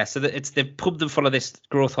 Yeah, so they've pumped them full of this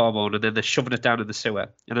growth hormone, and then they're shoving it down in the sewer.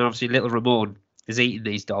 And then obviously little Ramon is eating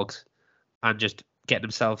these dogs and just getting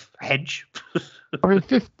himself a hedge. I mean,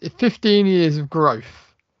 15 years of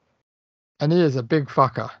growth, and he is a big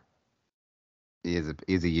fucker. He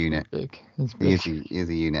is a unit. He's big. He is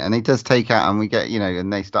a unit, and he does take out, and we get,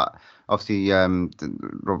 and they start. Obviously,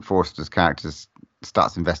 Rob Forster's character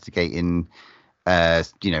starts investigating,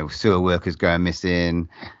 sewer workers going missing,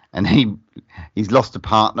 and he's lost a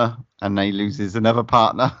partner, and he loses another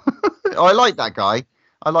partner. I like that guy.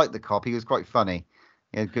 I like the cop. He was quite funny.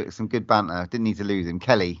 He had some good banter. Didn't need to lose him.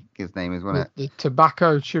 Kelly, his name is, wasn't it? The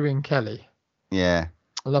tobacco chewing Kelly. Yeah.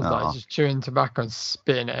 I love that. He's just chewing tobacco and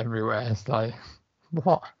spitting it everywhere. It's like,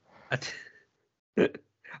 what?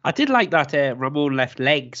 I did like that Ramon left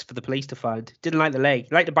legs for the police to find. Didn't like the leg.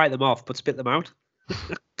 He liked to bite them off, but spit them out.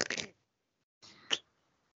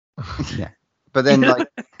 Yeah. But then, like,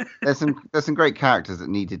 there's some great characters that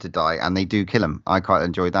needed to die, and they do kill him. I quite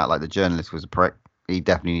enjoyed that. Like, the journalist was a prick. He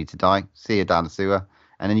definitely needed to die. See you down the sewer.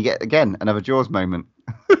 And then you get, again, another Jaws moment.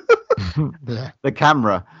 Yeah. The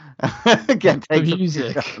camera. Again, the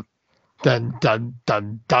music. Dun, dun,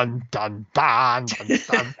 dun, dun, dun, dun, dun,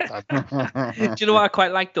 dun, dun. Do you know what I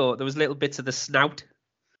quite like, though? There was little bits of the snout.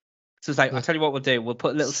 So it's like, I'll tell you what we'll do. We'll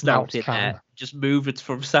put a little snout in there. Just move it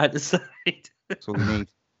from side to side. That's all we need.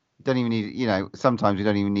 Don't even need, sometimes we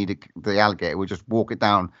don't even need the alligator. We'll just walk it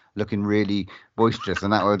down looking really boisterous,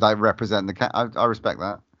 and that would like represent the cat. I respect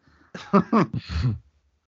that.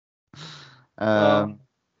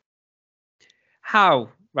 How,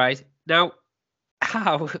 right? Now,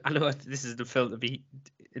 how, I know this is the film to be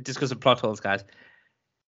discussing plot holes, guys.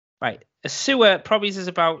 Right. A sewer probably is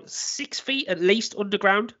about 6 feet at least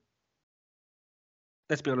underground.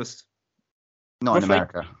 Let's be honest. Not in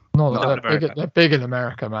America. No, they're big in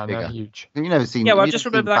America, man. Bigger. They're huge. Have you never seen? Yeah, well, I just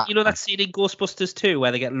remember that. That scene in Ghostbusters 2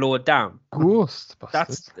 where they get lowered down. Ghostbusters.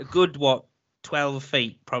 That's a good 12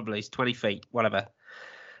 feet, probably 20 feet, whatever.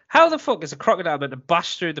 How the fuck is a crocodile meant to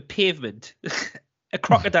bash through the pavement? A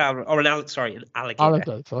crocodile or an alligator.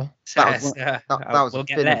 Alligator. That was we'll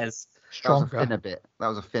get letters. That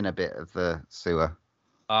was a thinner bit of the sewer.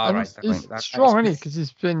 All right. He's strong, isn't he? Because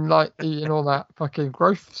he's been like eating all that fucking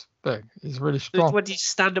growth thing. He's really strong. Would he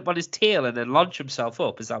stand up on his tail and then launch himself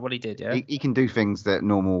up? Is that what he did? Yeah. He can do things that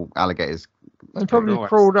normal alligators. He probably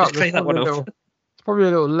crawled up. There's probably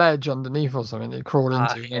a little ledge underneath or something that he crawled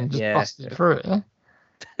into and just busted through it. Yeah.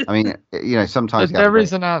 I mean, sometimes there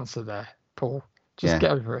is an answer there, Paul. Just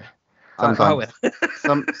get over it.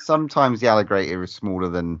 Sometimes the alligator is smaller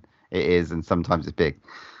than it is, and sometimes it's big.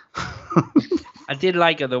 I did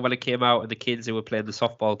like it though when it came out, and the kids who were playing the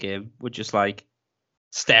softball game were just like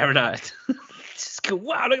staring at it. Just go,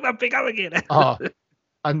 wow, look at that big alligator.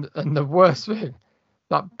 And the worst thing,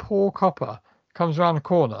 that poor copper comes around the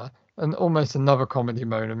corner, and almost another comedy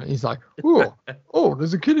moment. He's like, oh,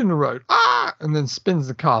 there's a kid in the road, and then spins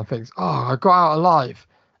the car and thinks, I got out alive,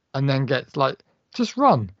 and then gets like, just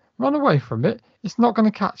run away from it. It's not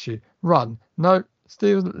going to catch you. Run. No,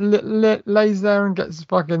 Steve lays there and gets his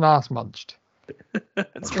fucking ass munched.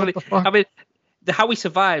 It's funny. I mean, how he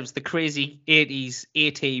survives the crazy 80s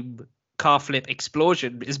A-Team car flip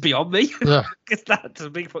explosion is beyond me. Yeah. Because that's a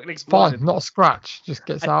big fucking explosion. Fine, not a scratch. Just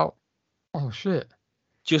gets out. Oh, shit.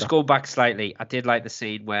 Just going back slightly, I did like the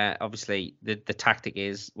scene where obviously the tactic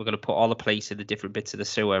is we're going to put all the police in the different bits of the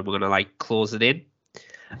sewer and we're going to like close it in.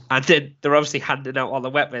 And then they're obviously handing out all the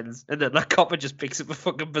weapons, and then the copper just picks up a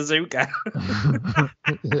fucking bazooka.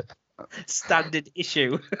 Standard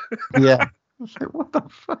issue. Yeah. What the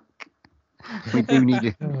fuck? We do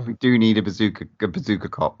need a bazooka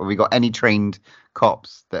cop. Have we got any trained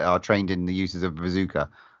cops that are trained in the uses of a bazooka?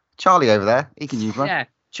 Charlie over there, he can use one. Yeah.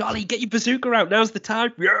 Charlie, get your bazooka out. Now's the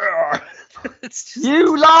time. Yeah.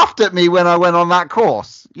 You laughed at me when I went on that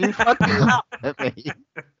course. You fucking laughed at me.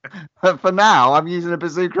 But for now, I'm using a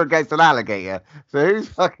bazooka against an alligator. So who's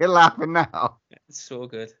fucking laughing now? So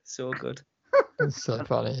good, so good. It's so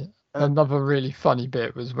funny. Another really funny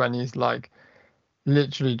bit was when he's like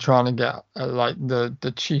literally trying to get like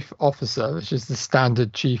the chief officer, which is the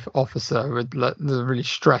standard chief officer with like, the really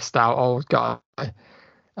stressed out old guy,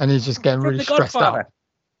 and he's just getting From really The stressed Godfather. out.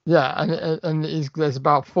 Yeah, and there's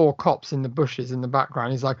about 4 cops in the bushes in the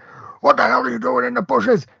background. He's like, "What the hell are you doing in the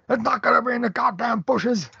bushes? It's not gonna be in the goddamn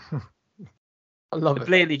bushes." I love They it.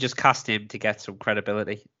 blatantly just cast him to get some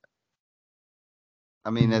credibility. I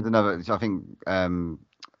mean, there's another. I think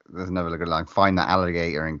there's another good line. Find that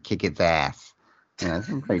alligator and kick its ass. You know,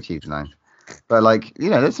 some very cheap lines. But like, you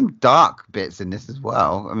know, there's some dark bits in this as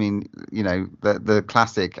well. I mean, you know, the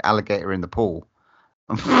classic alligator in the pool.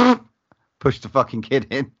 Push the fucking kid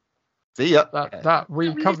in. See ya. That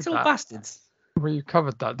we covered Little that. bastards. We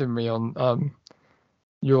covered that, didn't we, on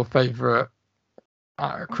your favourite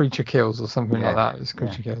creature kills or something like that? It's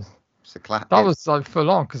creature kills. It's a class. That was like full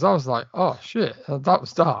on because I was like, oh shit, that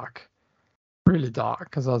was dark, really dark.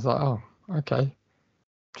 Because I was like, oh, okay,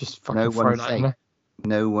 just fucking No throw one's that in safe. there.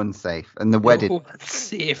 No one's safe. And the wedding. No one's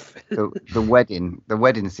safe. the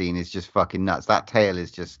wedding scene is just fucking nuts. That tail is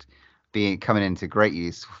just coming into great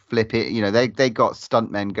use. Flip it. You know, they got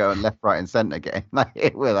stuntmen going left, right, and centre getting like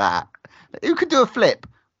hit with that. Who could do a flip?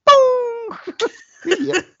 Boom!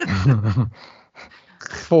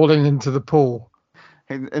 Falling into the pool.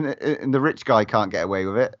 And the rich guy can't get away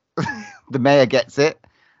with it. The mayor gets it.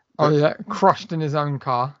 Oh yeah, crushed in his own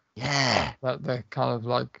car. Yeah. That the kind of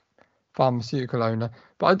like pharmaceutical owner.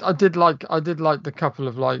 But I did like the couple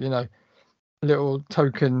of like, you know, little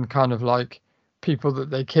token kind of like people that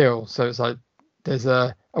they kill. So it's like there's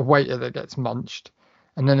a waiter that gets munched,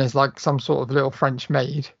 and then there's like some sort of little French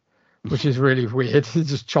maid, which is really weird. He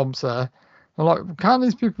just chomps her. I'm like, can't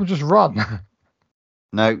these people just run?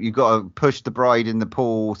 No, you've got to push the bride in the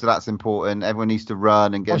pool, so that's important. Everyone needs to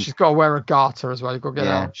run and get. Oh, she's got to wear a garter as well. You've got to get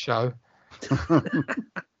Yeah. that on show.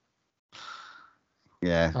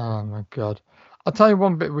 Yeah. Oh my god! I'll tell you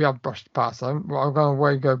one bit we have brushed past. I'm going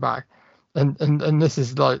to go back, and this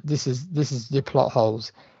is your plot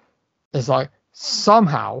holes. It's like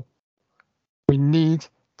somehow we need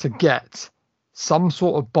to get some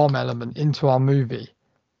sort of bomb element into our movie.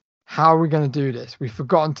 How are we going to do this? We've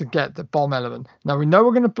forgotten to get the bomb element. Now we know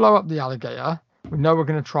we're going to blow up the alligator. We know we're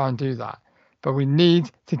going to try and do that, but we need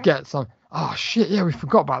to get some. Oh shit! Yeah, we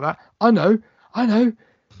forgot about that. I know.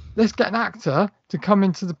 Let's get an actor to come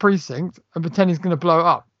into the precinct and pretend he's going to blow it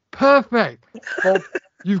up. Perfect. Bob,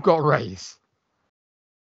 you've got raise.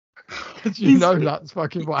 Because you know that's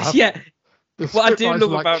fucking what happened. Yeah. The What I do script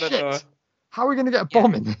love writer's about like, it, though. "Shit, how are we going to get a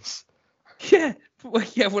bomb in this?" Yeah. Well,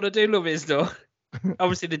 yeah, what I do love is, though,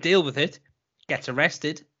 obviously to deal with it, gets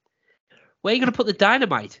arrested. Where are you going to put the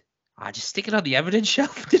dynamite? Just stick it on the evidence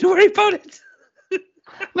shelf. Didn't worry about it.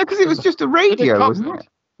 No, because it was just a In radio, the wasn't cupboard.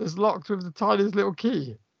 it? It's locked with the tiniest little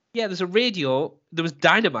key. Yeah, there's a radio. There was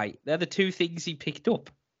dynamite. They're the two things he picked up.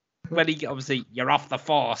 When he obviously, you're off the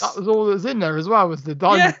force. That was all that was in there as well, was the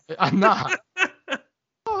dynamite and that.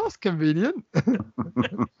 Oh, that's convenient.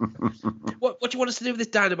 What do you want us to do with this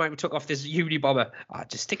dynamite we took off this Unibomber?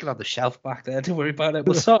 Just stick it on the shelf back there. Don't worry about it.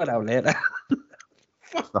 We'll sort it out later.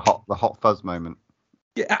 The hot fuzz moment.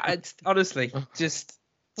 Yeah, it's honestly just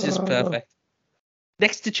perfect.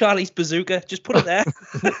 Next to Charlie's bazooka, just put it there.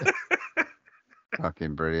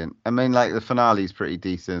 Fucking brilliant. I mean, like the finale's pretty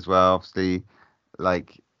decent as well. Obviously,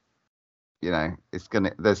 like, you know,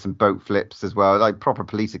 there's some boat flips as well, like proper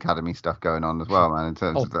police academy stuff going on as well, man. In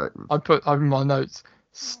terms of like, I put in my notes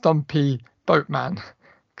Stumpy Boatman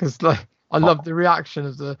because like I love the reaction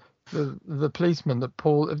of the policeman that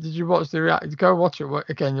pulled. Did you watch the reaction? Go watch it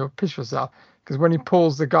again. You'll piss yourself because when he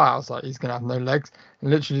pulls the guy, I was like, he's gonna have no legs, and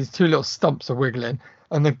literally his 2 little stumps are wiggling,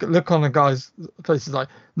 and the look on the guy's face is like,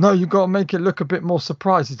 no, you got to make it look a bit more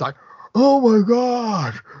surprised. He's like, oh my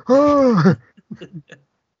god, oh.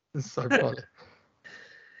 It's so funny.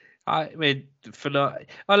 I mean,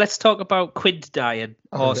 let's talk about Quint dying.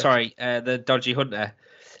 The dodgy hunter.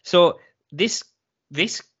 So this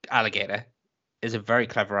alligator is a very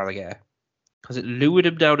clever alligator because it lured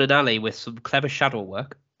him down an alley with some clever shadow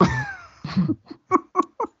work.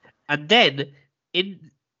 And then,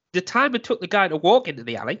 in the time it took the guy to walk into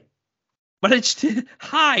the alley, managed to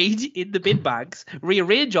hide in the bin bags,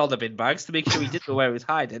 rearrange all the bin bags to make sure he didn't know where he was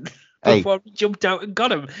hiding. Before he jumped out and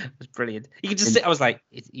got him. It was brilliant. You can just I was like,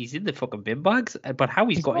 he's in the fucking bin bags, but how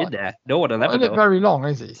he's got in there, no one will ever know. Not very long,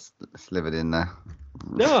 is he? Slivered in there.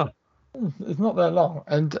 No. It's not that long.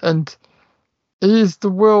 And he is the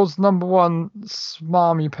world's #1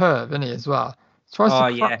 smarmy perv, isn't he, as well? Tries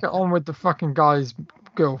to crack it on with the fucking guy's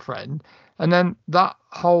girlfriend. And then that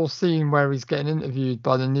whole scene where he's getting interviewed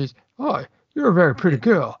by the news. Oh, You're a very pretty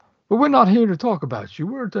girl, but we're not here to talk about you.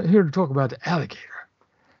 We're here to talk about the alligator.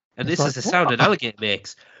 And It's this is the sound an alligator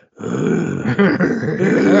makes.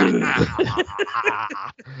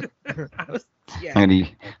 Yeah. I'm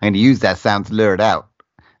gonna use that sound to lure it out.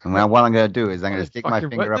 And what I'm gonna do is I'm gonna stick my fucking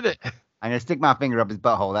finger wet, up. did it? I'm gonna stick my finger up his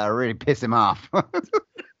butthole. That'll really piss him off.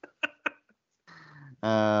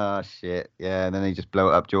 Oh shit! Yeah, and then they just blow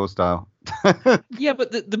it up Jaws style. Yeah,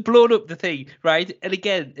 but the blown up the thing, right? And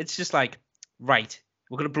again, it's just like, right,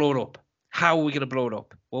 we're gonna blow it up. How are we gonna blow it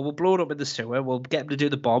up? Well, we'll blow it up in the sewer. We'll get him to do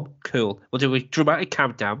the bomb. Cool. We'll do a dramatic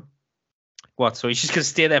countdown. What? So he's just gonna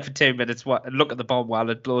stay there for 2 minutes, and look at the bomb while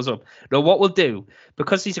it blows up. No, what we'll do,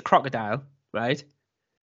 because he's a crocodile, right?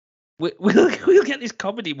 We'll get this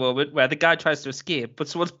comedy moment where the guy tries to escape, but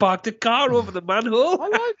someone's parked a car over the manhole. I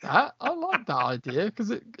like that. I like that idea because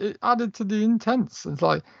it added to the intense. It's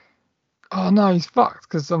like, oh no, he's fucked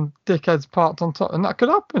because some dickhead's parked on top, and that could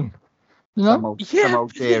happen. You know, some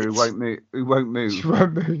old deer who won't move. Who won't move. She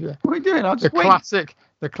won't move. Yeah. What are you doing? I'll just wait.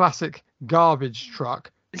 The classic garbage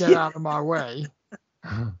truck. Get out of my way.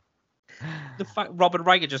 The fact Robin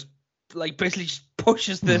Riker just basically just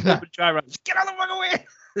pushes the driver. Just get out of the fucking way.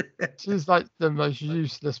 She's like the most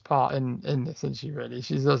useless part in this, isn't she? Really,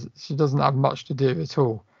 she doesn't have much to do at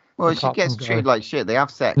all. Well, she gets treated like shit. They have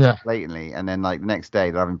sex blatantly, and then like the next day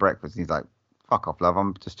they're having breakfast, and he's like, "Fuck off, love.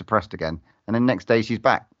 I'm just depressed again." And then next day she's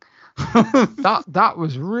back. that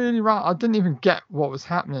was really right. I didn't even get what was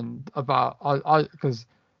happening about because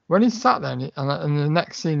when he sat there and the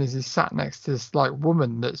next scene is he sat next to this like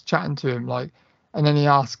woman that's chatting to him and then he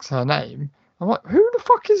asks her name. I'm like, who the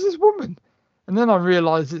fuck is this woman? And then I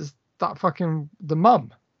realised it's that fucking the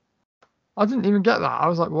mum. I didn't even get that. I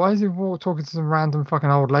was like, why is he talking to some random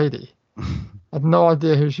fucking old lady? I had no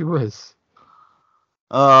idea who she was.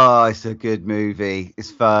 Oh, it's a good movie.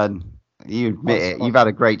 It's fun. You admit it. You've had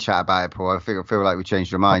a great chat about it, Paul. I feel like we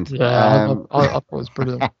changed your mind. Yeah, I thought it was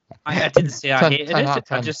brilliant. I didn't say I hated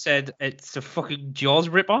it. I just said it's a fucking Jaws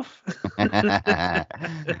ripoff.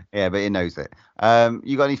 Yeah, but it knows it.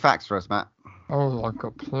 You got any facts for us, Matt? Oh, I've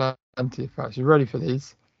got plenty of facts. You ready for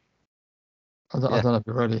these? I don't know if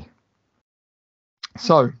you're ready.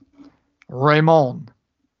 So, Raymond,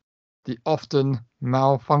 the often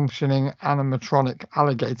malfunctioning animatronic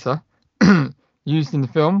alligator used in the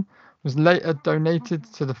film, was later donated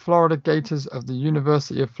to the Florida Gators of the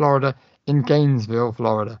University of Florida in Gainesville,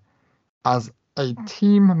 Florida. As a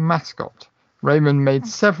team mascot, Raymond made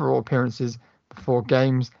several appearances before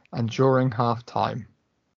games and during halftime.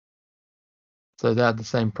 So they had the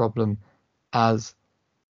same problem as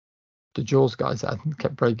the Jaws guys had and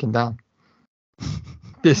kept breaking down.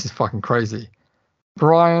 This is fucking crazy.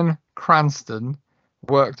 Bryan Cranston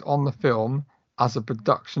worked on the film as a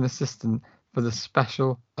production assistant for the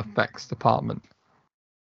special effects department.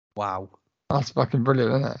 Wow. That's fucking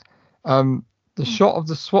brilliant, isn't it? The shot of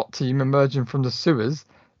the SWAT team emerging from the sewers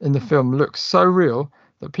in the film looks so real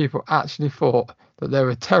that people actually thought that they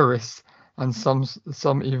were terrorists, and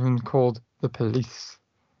some even called the police.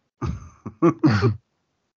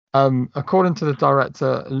 According to the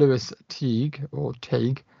director Louis Teague,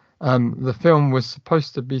 the film was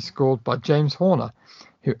supposed to be scored by James Horner,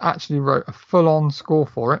 who actually wrote a full-on score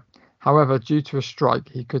for it. However, due to a strike,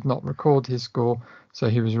 he could not record his score, so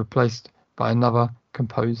he was replaced by another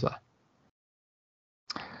composer.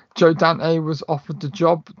 Joe Dante was offered the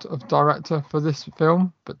job of director for this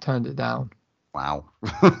film, but turned it down. Wow.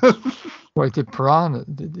 Well, he did Piranha.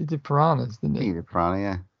 He did Piranhas, didn't he? He did Piranha,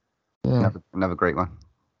 yeah. Yeah. Another great one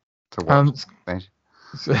to watch.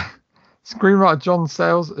 Screenwriter John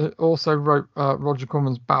Sayles also wrote Roger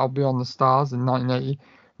Corman's Battle Beyond the Stars in 1980,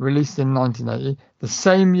 released in 1980, the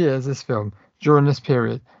same year as this film. During this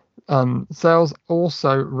period, Sayles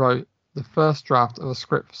also wrote the first draft of a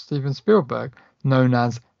script for Steven Spielberg known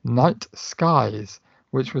as Night Skies,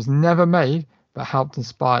 which was never made but helped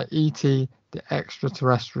inspire E.T. the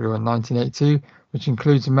Extraterrestrial in 1982, which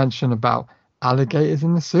includes a mention about alligators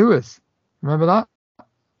in the sewers. Remember that?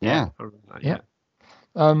 Yeah.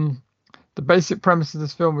 The basic premise of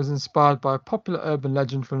this film was inspired by a popular urban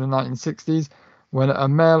legend from the 1960s when a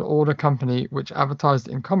mail order company which advertised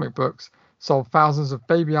in comic books sold thousands of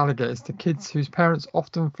baby alligators to kids whose parents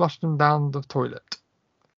often flushed them down the toilet.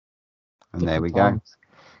 And there we go.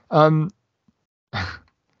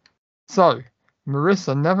 So,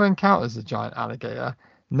 Marissa never encounters a giant alligator,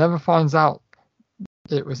 never finds out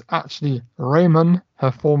it was actually Raymond,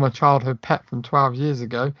 her former childhood pet from 12 years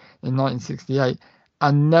ago in 1968,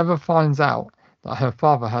 and never finds out that her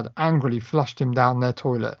father had angrily flushed him down their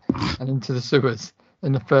toilet and into the sewers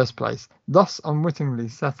in the first place, thus unwittingly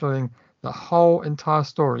settling the whole entire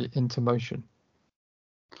story into motion.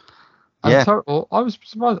 And Yeah. total, I was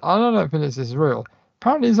surprised. I don't know if this is real.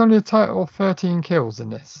 Apparently, there's only a total of 13 kills in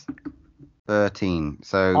this. 13.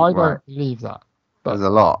 So I right, don't believe that. But there's a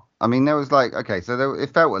lot. I mean, there was like, okay, so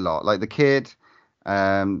it felt a lot. Like the kid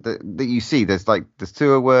that you see, there's like the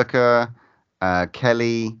sewer worker,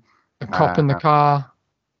 Kelly. the cop in the car.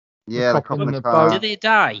 Yeah, the cop cop in in the the car. Did they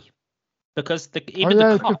die? Because even yeah,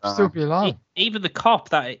 the it could cop, still be alive. even the cop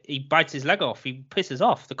that he bites his leg off, he pisses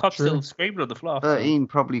off. The cop's True. still screaming on the floor. 13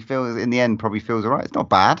 probably feels, in the end, probably feels all right. It's not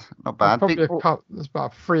bad. Not There's bad. probably a cop. There's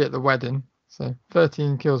about 3 at the wedding. So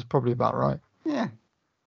 13 kills probably about right. Yeah.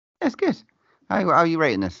 That's good. How are you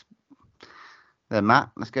rating this? Then,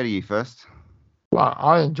 Matt, let's go to you first. Well,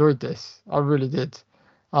 I enjoyed this. I really did.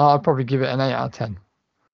 I'd probably give it an 8 out of 10.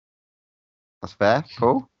 That's fair.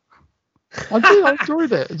 Cool. I did. I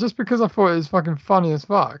enjoyed it just because I thought it was fucking funny as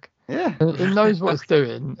fuck. Yeah. And it knows what it's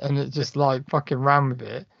doing, and it just like fucking ran with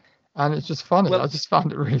it, and it's just funny. Well- I just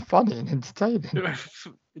found it really funny and entertaining.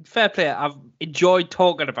 Fair play. I've enjoyed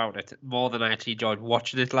talking about it more than I actually enjoyed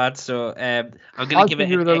watching it, lads. So I'm going I to give think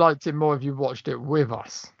it you would an have liked it more if you watched it with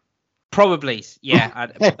us. Probably, yeah.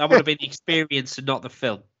 That would have been the experience and not the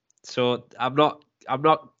film. So I'm not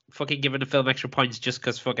fucking giving the film extra points just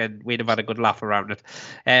because fucking we'd have had a good laugh around it.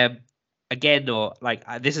 Again, though, like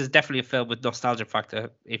this is definitely a film with nostalgia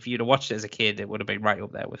factor. If you'd have watched it as a kid, it would have been right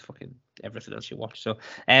up there with fucking everything else you watched. So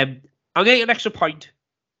I'm gonna get an extra point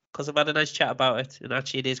because I've had a nice chat about it, and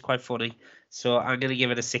actually it is quite funny. So I'm gonna give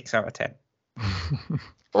it a 6 out of 10.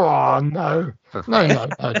 Oh no, no.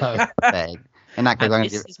 Beg. In that case, And I'm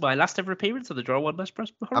this is my last ever appearance on the Draw One Match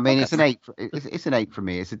Press. I mean, it's an 8. It's an 8 for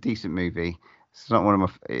me. It's a decent movie. It's not one of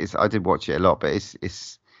my. I did watch it a lot, but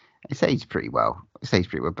it's aged pretty well. It's aged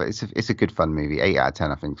pretty well, but it's a good fun movie. 8 out of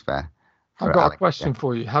 10, I think, is fair. I've got a question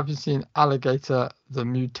for you. Have you seen Alligator: The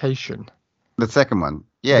Mutation? The second one,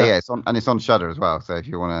 yeah. It's on Shudder as well. So if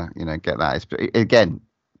you want to, get that, it's again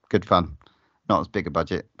good fun. Not as big a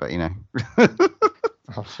budget, but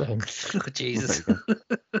Oh, shame. Oh, Jesus.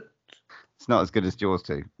 It's not as good as Jaws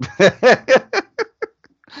 2.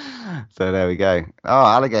 So there we go. Oh,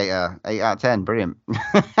 Alligator, 8 out of 10, brilliant.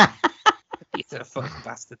 He's a fucking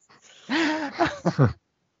bastard.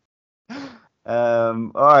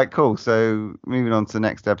 All right, cool. So moving on to the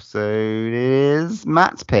next episode is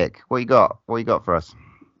Matt's pick. What you got? What you got for us?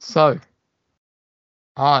 So,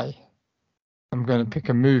 I am going to pick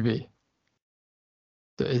a movie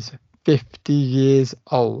that is 50 years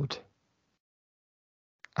old.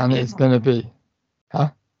 And it's going to be... Huh?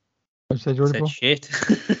 What did you say, Jordan? Shit.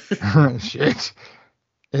 Shit.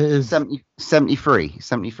 It is... 73.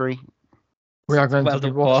 73? We are going to be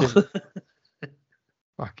watching...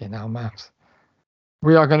 Fucking hell, maps.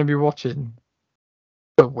 We are going to be watching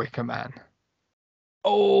The Wicker Man.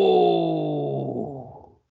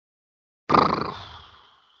 Oh.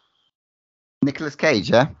 Nicolas Cage,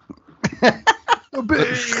 yeah?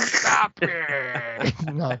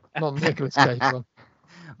 No, not Nicolas Cage one.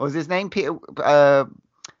 What was his name? Peter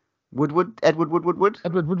Woodward? Edward Woodward?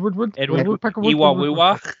 Edward Woodward? Edward Woodpecker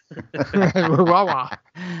Iwa.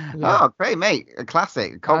 Oh, great, mate. A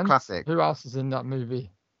classic. A cult classic. Who else is in that movie?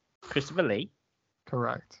 Christopher Lee.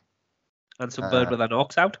 Correct. And some bird with an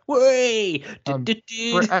ox out. Way! Britt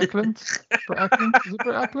Eklund? Britt Eklund? Is it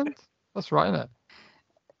Britt Eklund? That's right, isn't it?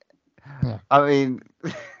 Yeah. I mean,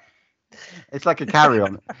 it's like a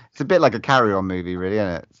carry-on. It's a bit like a carry-on movie, really,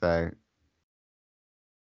 isn't it? So,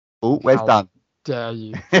 oh, where's Dan? Dare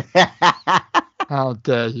you? How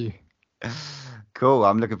dare you? Cool.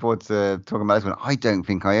 I'm looking forward to talking about this one. I don't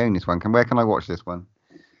think I own this one. Where can I watch this one?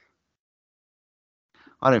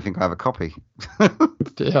 I don't think I have a copy.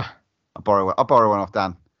 Yeah. I'll borrow one off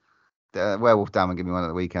Dan. Werewolf Dan will give me one at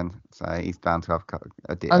the weekend, so he's bound to have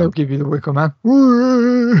a deal. And he'll give you the Wicker Man.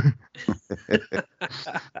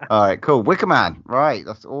 All right, cool. Wicker Man. Right,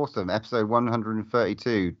 that's awesome. Episode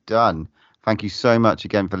 132 done. Thank you so much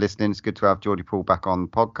again for listening. It's good to have Geordie Paul back on the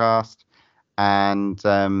podcast. And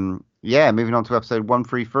moving on to episode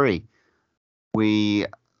 133. We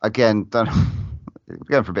again we're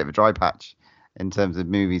going for a bit of a dry patch in terms of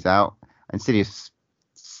movies out. Insidious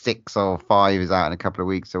 6 or 5 is out in a couple of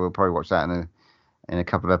weeks, so we'll probably watch that in a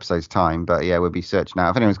couple of episodes time. But yeah, we'll be searching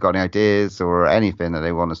out. If anyone's got any ideas or anything that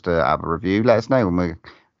they want us to have a review, let us know and we'll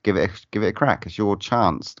give it a crack. It's your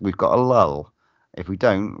chance. We've got a lull. If we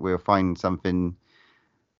don't, we'll find something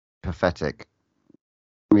pathetic.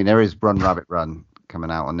 I mean, there is Run Rabbit Run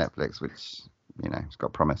coming out on Netflix, which it's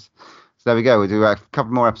got promise. So there we go. We'll do a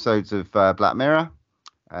couple more episodes of Black Mirror,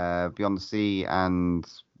 Beyond the Sea, and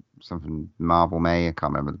something Marvel May. I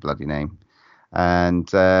can't remember the bloody name.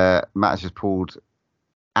 And Matt has just pulled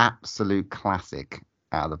absolute classic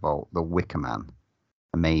out of the vault, The Wicker Man.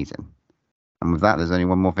 Amazing. And with that, there's only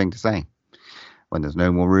one more thing to say. When there's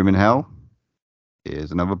no more room in hell,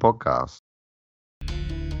 here's another podcast.